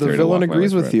 use game the theory to villain walk my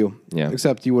agrees way with through you. it. Yeah.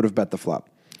 Except you would have bet the flop.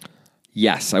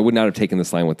 Yes, I would not have taken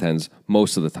this line with tens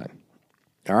most of the time.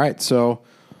 All right, so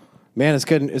man, it's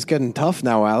getting tough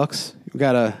now, Alex. You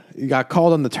got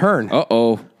called on the turn.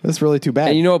 Uh-oh. That's really too bad.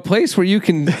 And you know a place where you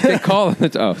can get called on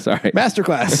the... Oh, sorry.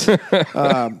 Masterclass.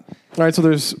 All right,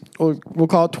 so we'll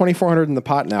call it 2,400 in the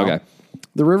pot now. Okay.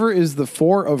 The river is the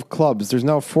 4 of clubs. There's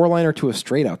now a 4-liner to a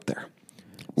straight out there.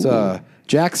 It's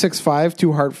Jack 6-5,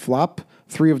 2-heart flop,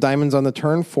 3 of diamonds on the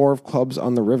turn, 4 of clubs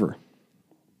on the river.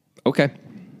 Okay.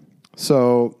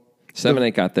 So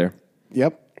 7-8 got there.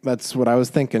 Yep, that's what I was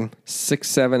thinking.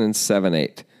 6-7 and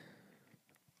 7-8.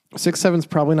 6-7's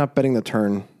probably not betting the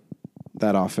turn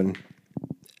that often.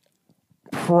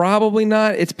 Probably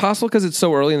not. It's possible because it's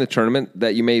so early in the tournament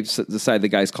that you may decide the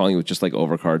guy's calling you with just like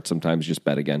overcard. Sometimes just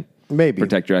bet again. Maybe.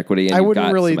 Protect your equity. And I you've wouldn't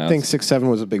got really some think outs. 6-7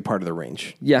 was a big part of the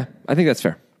range. Yeah, I think that's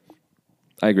fair.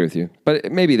 I agree with you. But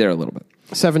it may be there a little bit.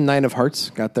 7-9 of hearts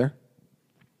got there.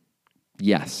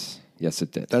 Yes. Yes,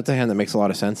 it did. That's a hand that makes a lot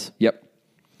of sense. Yep.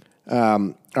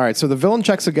 All right, so the villain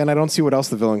checks again. I don't see what else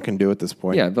the villain can do at this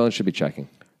point. Yeah, villain should be checking.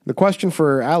 The question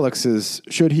for Alex is,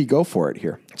 should he go for it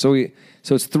here? So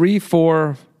it's 3,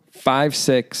 4, 5,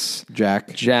 6.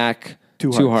 Jack.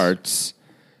 Two Two hearts.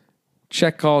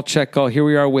 Check call. Here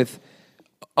we are with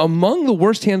among the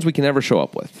worst hands we can ever show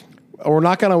up with. We're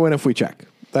not going to win if we check.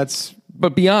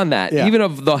 But beyond that, Yeah. even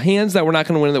of the hands that we're not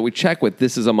going to win that we check with,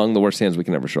 this is among the worst hands we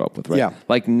can ever show up with, right? Yeah.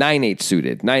 Like 9-8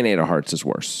 suited. 9-8 of hearts is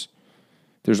worse.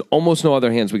 There's almost no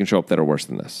other hands we can show up that are worse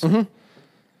than this. Mm-hmm.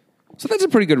 So that's a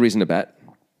pretty good reason to bet.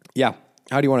 Yeah.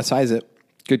 How do you want to size it?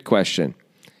 Good question.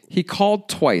 He called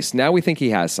twice. Now we think he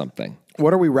has something.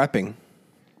 What are we repping?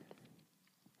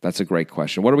 That's a great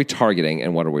question. What are we targeting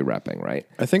and what are we repping, right?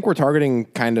 I think we're targeting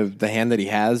kind of the hand that he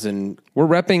has, and We're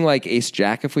repping like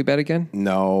ace-jack if we bet again?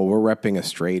 no, we're repping a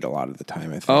straight a lot of the time,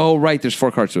 I think. Oh, right. There's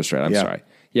 4 cards to a straight. I'm Yeah. sorry.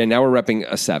 Yeah, now we're repping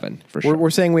a 7 for sure. We're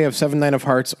saying we have 7-9 of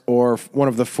hearts or one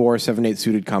of the 4 7-8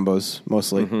 suited combos,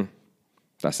 mostly.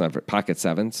 That's not for pocket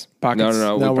 7s. Pockets-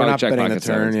 No. no, We'd we're probably not check betting pocket the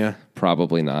turn, 7s. yeah.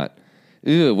 Probably not.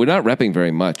 Ew, we're not repping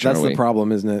very much, That's are the we?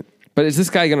 problem, isn't it? But is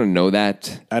this guy going to know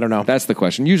that? I don't know. That's the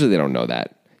question. Usually they don't know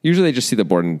that. Usually they just see the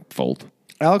board and fold.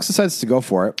 Alex decides to go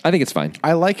for it. I think it's fine.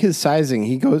 I like his sizing.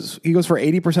 He goes for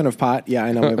 80% of pot. Yeah,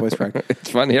 I know my voice cracked. It's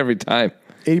funny every time.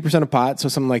 80% of pot, so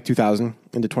something like 2,000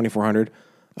 into 2,400.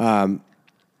 And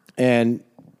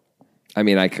I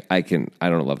mean, I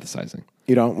don't love the sizing.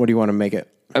 you don't, what do you want to make it?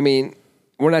 I mean,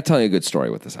 we're not telling a good story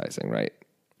with the sizing, right?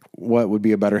 What would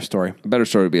be a better story? A better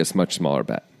story would be a much smaller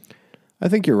bet. I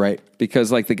think you're right.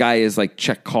 Because like the guy is like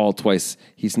check call twice.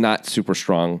 He's not super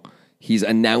strong. He's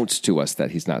announced to us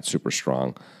that he's not super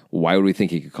strong. Why would we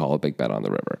think he could call a big bet on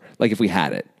the river? Like if we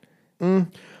had it. I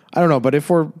don't know, but if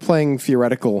we're playing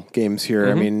theoretical games here,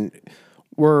 I mean,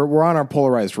 we're on our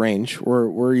polarized range.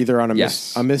 We're either on a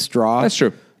Yes. miss draw. That's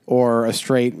true. Or a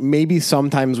straight. Maybe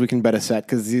sometimes we can bet a set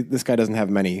because this guy doesn't have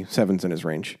many 7s in his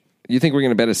range. You think we're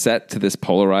going to bet a set to this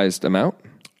polarized amount?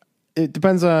 It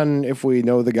depends on if we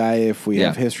know the guy, if we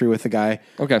have history with the guy.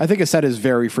 Okay. I think a set is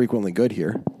very frequently good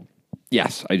here.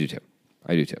 Yes, I do too.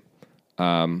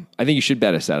 I think you should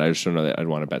bet a set. I just don't know that I'd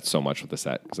want to bet so much with a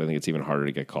set because I think it's even harder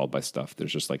to get called by stuff.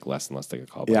 There's just like less and less to get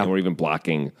called by. Yeah. And we're even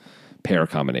blocking pair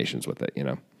combinations with it, you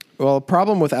know? Well, the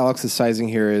problem with Alex's sizing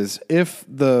here is if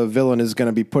the villain is going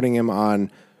to be putting him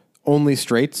on only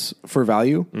straights for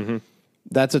value,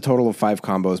 that's a total of 5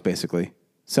 combos, basically.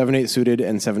 7-8 suited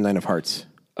and 7-9 of hearts.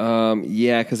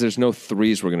 Yeah, because there's no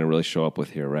 3s we're going to really show up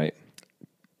with here, right?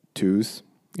 2s,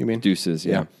 you mean? Deuces,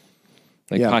 yeah. Yeah.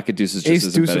 Like Yeah. pocket deuces just Ace,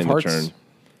 isn't deuce of betting the hearts. turn.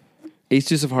 Ace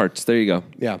deuce of hearts. There you go.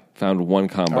 Yeah. Found one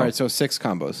combo. All right, so 6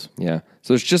 combos. Yeah.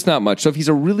 So there's just not much. So if he's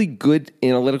a really good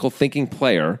analytical thinking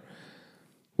player,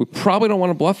 we probably don't want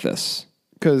to bluff this.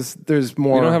 Because there's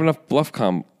more. We don't have enough bluff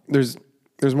There's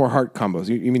more heart combos.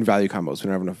 You mean value combos. We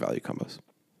don't have enough value combos.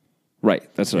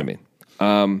 Right. That's what I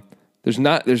mean.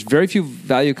 There's very few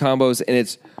value combos,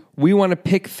 and we want to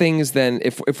pick things then,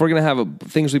 if we're going to have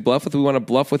things we bluff with, we want to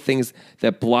bluff with things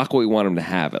that block what we want them to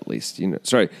have at least.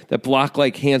 That block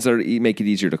like hands that make it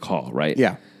easier to call, right?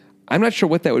 Yeah. I'm not sure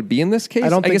what that would be in this case. I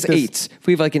guess think 8s. If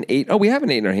we have like an 8, we have an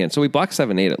 8 in our hand, so we block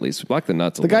 7-8 at least. We block the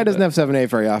nuts a The little guy doesn't bit. have 7-8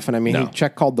 very often. I mean, No. he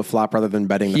check called the flop rather than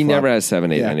betting the He flop. never has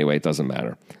 7-8 Yeah. anyway. It doesn't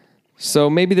matter. So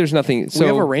maybe there's nothing. So We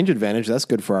have a range advantage. That's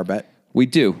good for our bet. We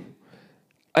do.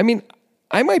 I mean,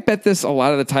 I might bet this a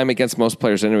lot of the time against most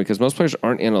players anyway, because most players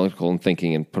aren't analytical and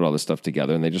thinking and put all this stuff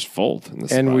together, and they just fold in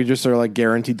this And spot. we just are like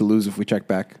guaranteed to lose if we check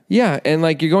back. Yeah, and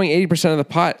like you're going 80% of the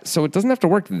pot, so it doesn't have to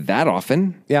work that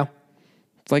often. Yeah.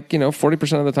 It's like,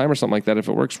 40% of the time or something like that. If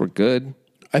it works, we're good.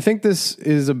 I think this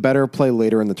is a better play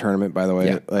later in the tournament, by the way.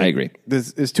 Yeah, I agree.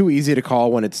 This is too easy to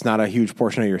call when it's not a huge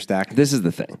portion of your stack. This is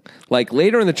the thing. Like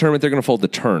later in the tournament, they're going to fold the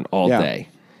turn all day.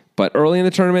 But early in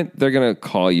the tournament, they're going to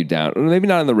call you down. Maybe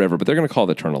not on the river, but they're going to call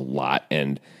the turn a lot.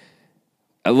 And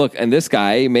look, and this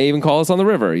guy may even call us on the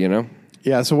river, you know?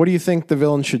 Yeah, so what do you think the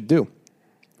villain should do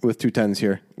with 2 10s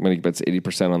here? When he bets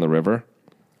 80% on the river?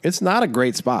 It's not a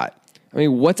great spot. I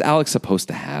mean, what's Alex supposed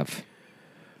to have?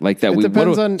 Like that,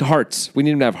 depends on hearts. We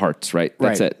need him to have hearts, right?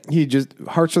 That's it.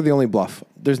 Hearts are the only bluff.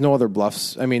 There's no other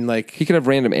bluffs. I mean, like He could have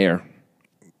random air.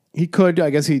 he could. I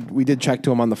guess we did check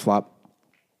to him on the flop.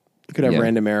 He could have Yeah.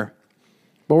 random air,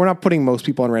 but we're not putting most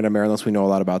people on random air unless we know a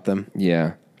lot about them.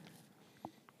 Yeah.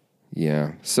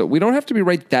 Yeah. So we don't have to be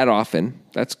right that often.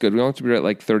 That's good. We don't have to be right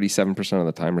like 37% of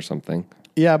the time or something.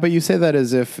 Yeah, but you say that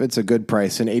as if it's a good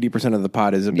price, and 80% of the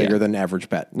pot is a bigger Yeah. than average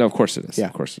bet. No, of course it is. Yeah.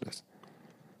 Of course it is.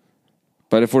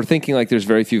 But if we're thinking like there's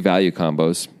very few value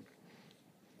combos,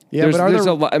 Yeah, there's, but are there's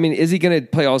there? a lot. I mean, is he going to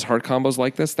play all his hard combos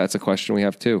like this? That's a question we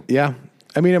have too. Yeah,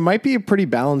 I mean, it might be a pretty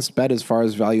balanced bet as far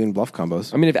as value and bluff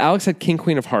combos. I mean, if Alex had king,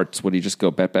 queen of hearts, would he just go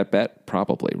bet, bet, bet?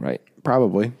 Probably, right?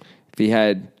 Probably. If he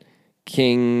had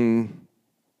king,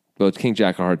 well, king,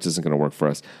 jack of hearts isn't going to work for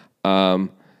us.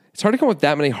 It's hard to come up with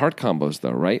that many heart combos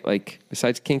though, right? Like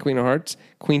besides king, queen of hearts,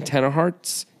 queen, 10 of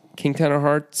hearts, king, 10 of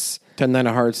hearts. 10 9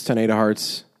 of hearts, 10 8 of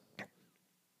hearts, Is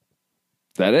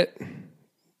that it?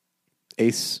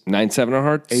 ace 9 7 of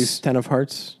hearts. ace 10 of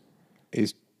hearts,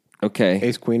 ace Okay.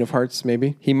 ace queen of hearts,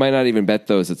 maybe. He might not even bet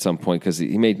those at some point because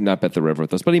he may not bet the river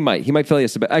with us, but he might. He might feel he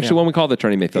has to bet. Actually, when we call the turn,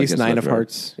 he may feel Ace he has to bet 9 the of river.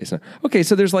 hearts. Ace 9. Okay,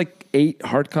 so there's like 8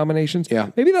 heart combinations. Yeah.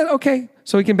 Maybe that, okay.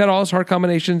 So he can bet all his heart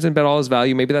combinations and bet all his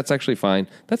value. Maybe that's actually fine.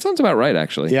 That sounds about right,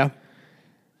 actually. Yeah.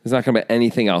 He's not going to bet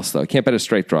anything else, though. He can't bet his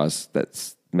straight draws.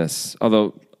 That's miss.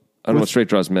 Although, I don't know what straight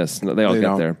draws miss. No, they all They get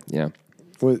don't. there. Yeah.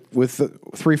 With the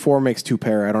 3-4 makes 2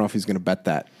 pair. I don't know if he's going to bet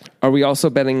that. Are we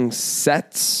also betting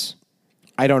sets?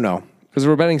 I don't know. Because if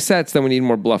we're betting sets, then we need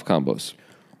more bluff combos.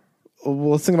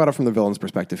 Well, let's think about it from the villain's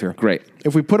perspective here. Great.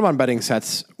 If we put him on betting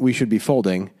sets, we should be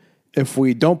folding. If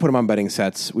we don't put him on betting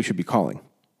sets, we should be calling.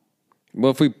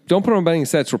 Well, if we don't put on betting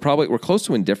sets, we're close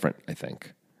to indifferent, I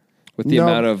think, with the No.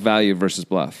 amount of value versus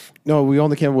bluff. No, we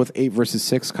only came up with 8 versus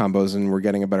 6 combos, and we're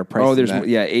getting a better price. Oh, than there's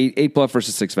that. eight bluff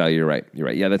versus 6 value. You're right. You're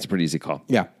right. Yeah, that's a pretty easy call.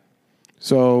 Yeah.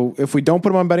 So if we don't put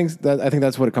him on betting, I think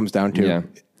that's what it comes down to. Yeah.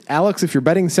 Alex, if you're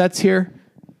betting sets here,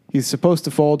 he's supposed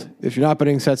to fold. If you're not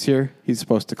betting sets here, he's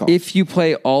supposed to call. If you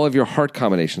play all of your heart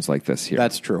combinations like this here,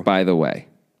 That's true. By the way,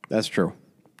 That's true.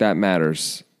 that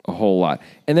matters a whole lot.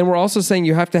 And then we're also saying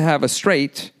you have to have a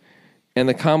straight, and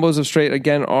the combos of straight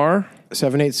again are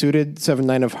 7 8 suited, 7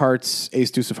 9 of hearts, ace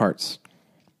deuce of hearts.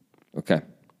 okay.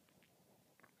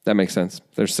 That makes sense.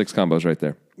 There's 6 combos right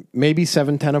there. Maybe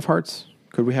 7 10 of hearts.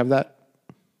 Could we have that?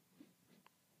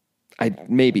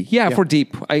 Maybe. Yeah, if we're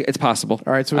deep, it's possible.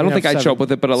 All right. So I we don't think have I'd show up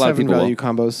with it, but a lot of 7 people value will.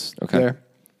 combos Okay. there.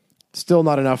 Still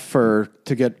not enough to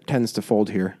get 10s to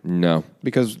fold here. No.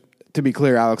 Because to be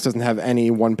clear, Alex doesn't have any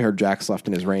 1 pair jacks left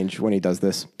in his range when he does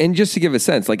this. And just to give a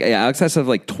sense, like Alex has to have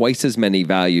like twice as many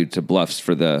value to bluffs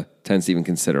for the tens to even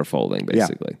consider folding,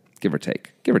 basically. Give or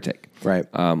take. Give or take. Right.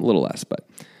 A little less, but.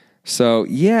 So,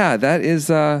 yeah, that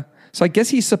is. So I guess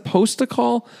he's supposed to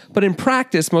call, but in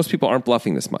practice, most people aren't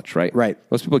bluffing this much, right? Right.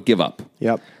 Most people give up.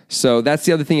 Yep. So that's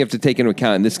the other thing you have to take into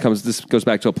account, and this goes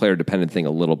back to a player dependent thing a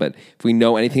little bit. If we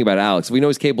know anything about Alex, if we know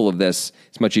he's capable of this,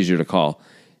 it's much easier to call.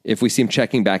 If we see him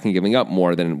checking back and giving up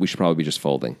more, then we should probably be just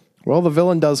folding. Well, the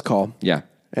villain does call. Yeah.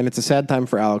 And it's a sad time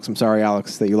for Alex. I'm sorry,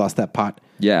 Alex, that you lost that pot.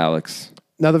 Yeah, Alex.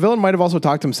 Now, the villain might have also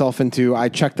talked himself into, I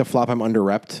checked the flop, I'm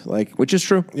under-repped. Which is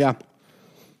true. Yeah.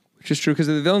 Which is true, because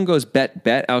if the villain goes bet,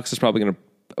 Alex is probably going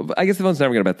to... I guess the villain's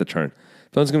never going to bet the turn.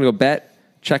 The villain's going to go bet,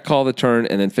 check call the turn,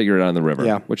 and then figure it out on the river.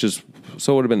 Yeah. Which is...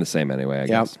 So it would have been the same anyway, I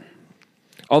guess. Yep.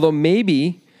 Although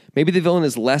maybe the villain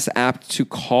is less apt to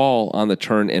call on the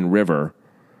turn and river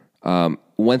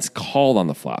once called on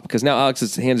the flop. Because now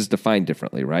Alex's hand is defined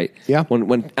differently, right? Yeah.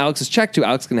 When Alex is checked to,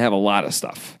 Alex can have a lot of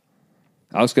stuff.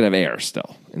 Alex could have air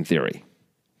still, in theory.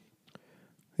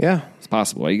 Yeah. It's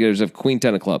possible. You guys have queen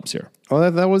 10 of clubs here. Well,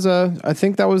 that was I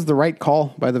think that was the right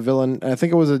call by the villain. I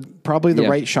think it was probably the Yeah.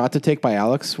 right shot to take by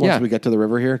Alex once Yeah. we get to the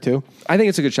river here, too. I think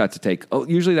it's a good shot to take. Oh,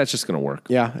 usually that's just going to work.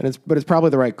 Yeah. But it's probably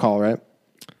the right call, right?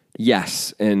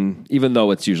 Yes, and even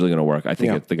though it's usually going to work, I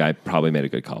think Yeah. the guy probably made a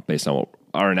good call based on what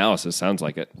our analysis sounds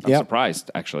like it. I'm Yep.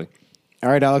 surprised, actually. All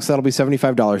right, Alex, that'll be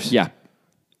 $75. Yeah.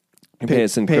 Pay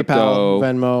us in PayPal, crypto.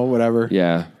 Venmo, whatever.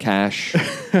 Yeah, cash.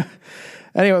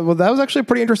 Anyway, well, that was actually a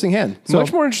pretty interesting hand. So,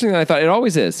 Much more interesting than I thought. It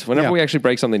always is. Whenever Yeah. we actually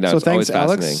break something down, so it's always thanks,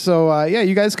 fascinating. Alex. So, yeah,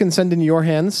 you guys can send in your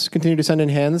hands. Continue to send in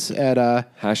hands at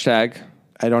Hashtag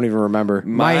I don't even remember.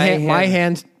 My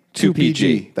hand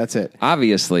 2PG. That's it.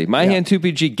 Obviously. My hand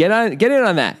 2PG. Get in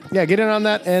on that. Yeah, get in on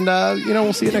that, and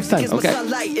we'll see you next time. Okay.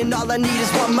 And all I need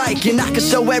is one mic, and I can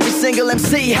show every single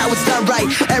MC how it's done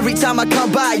right. Every time I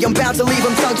come by, I'm bound to leave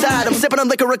them tongue-tied. I'm sipping on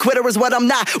liquor, a quitter is what I'm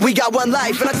not. We got one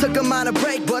life, and I took a minor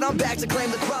break, but I'm back to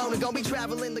claim the throne. And gonna be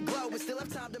traveling the globe, and still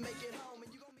have time to make it home.